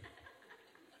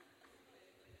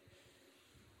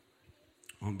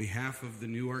 on behalf of the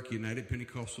Newark United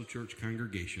Pentecostal Church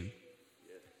congregation,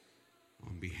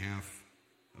 on behalf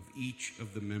of each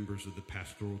of the members of the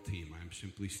pastoral team, I'm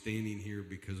simply standing here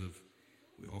because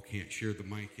we all can't share the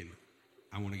mic and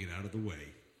I want to get out of the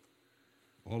way.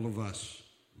 All of us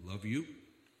love you.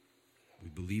 We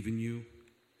believe in you.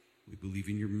 We believe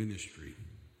in your ministry.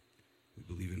 We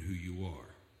believe in who you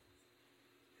are.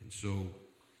 And so,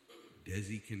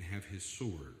 Desi can have his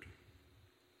sword.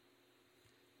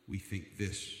 We think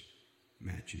this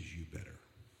matches you better.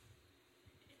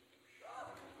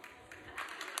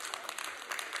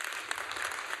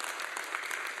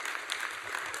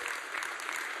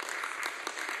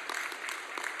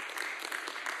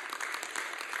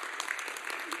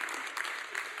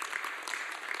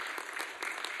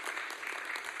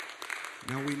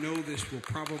 Now we know this will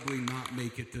probably not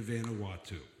make it to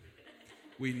Vanuatu.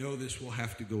 We know this will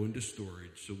have to go into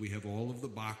storage, so we have all of the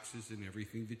boxes and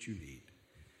everything that you need.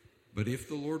 But if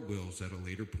the Lord wills, at a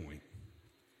later point,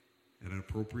 at an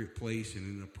appropriate place and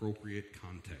in an appropriate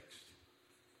context,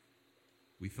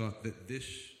 we thought that this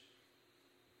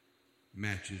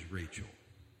matches Rachel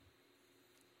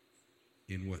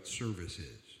in what service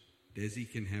is. Desi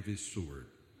can have his sword.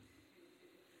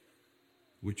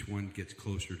 Which one gets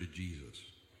closer to Jesus?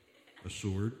 A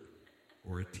sword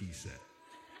or a tea set?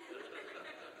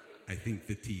 I think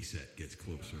the tea set gets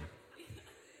closer.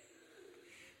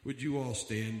 Would you all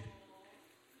stand?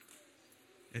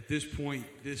 At this point,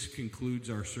 this concludes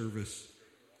our service.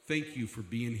 Thank you for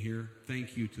being here.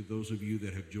 Thank you to those of you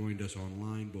that have joined us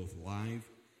online, both live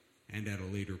and at a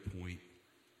later point.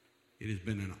 It has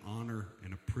been an honor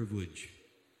and a privilege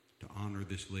to honor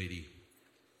this lady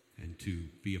and to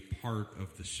be a part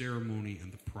of the ceremony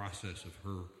and the process of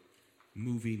her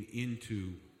moving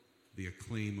into the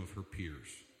acclaim of her peers.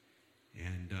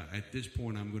 And at this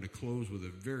point, I'm going to close with a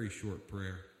very short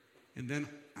prayer. And then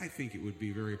I think it would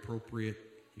be very appropriate,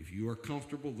 if you are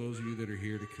comfortable, those of you that are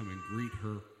here, to come and greet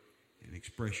her and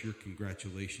express your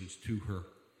congratulations to her.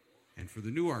 And for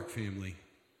the Newark family,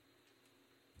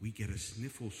 we get a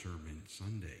sniffle sermon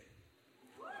Sunday.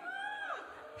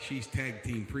 She's tag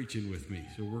team preaching with me,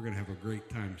 so we're going to have a great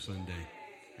time Sunday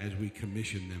as we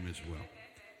commission them as well.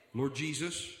 Lord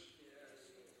Jesus,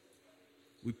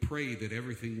 we pray that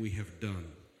everything we have done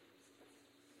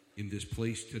in this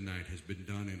place tonight has been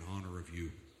done in honor of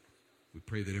you. We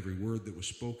pray that every word that was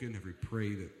spoken, every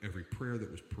prayer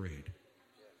that was prayed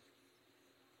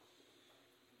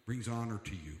brings honor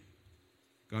to you.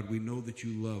 God, we know that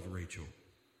you love Rachel.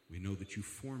 We know that you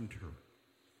formed her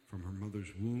from her mother's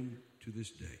womb to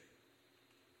this day.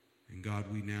 And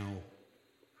God, we now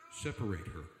separate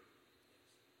her.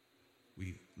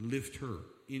 We lift her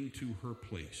into her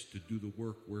place to do the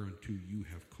work whereunto you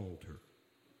have called her.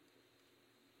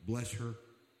 Bless her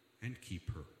and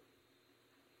keep her.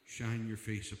 Shine your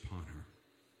face upon her.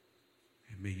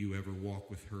 And may you ever walk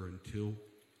with her until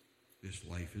this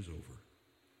life is over.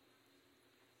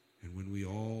 And when we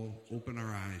all open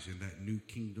our eyes in that new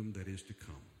kingdom that is to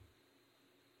come,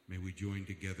 may we join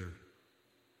together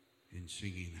in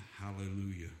singing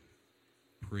hallelujah,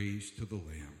 praise to the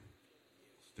Lamb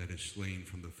that is slain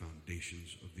from the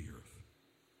foundations of the earth.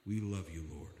 We love you,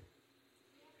 Lord,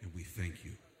 and we thank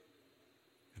you.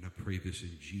 And I pray this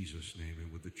in Jesus' name,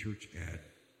 and with the church add,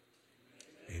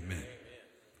 amen.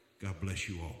 God bless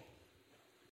you all.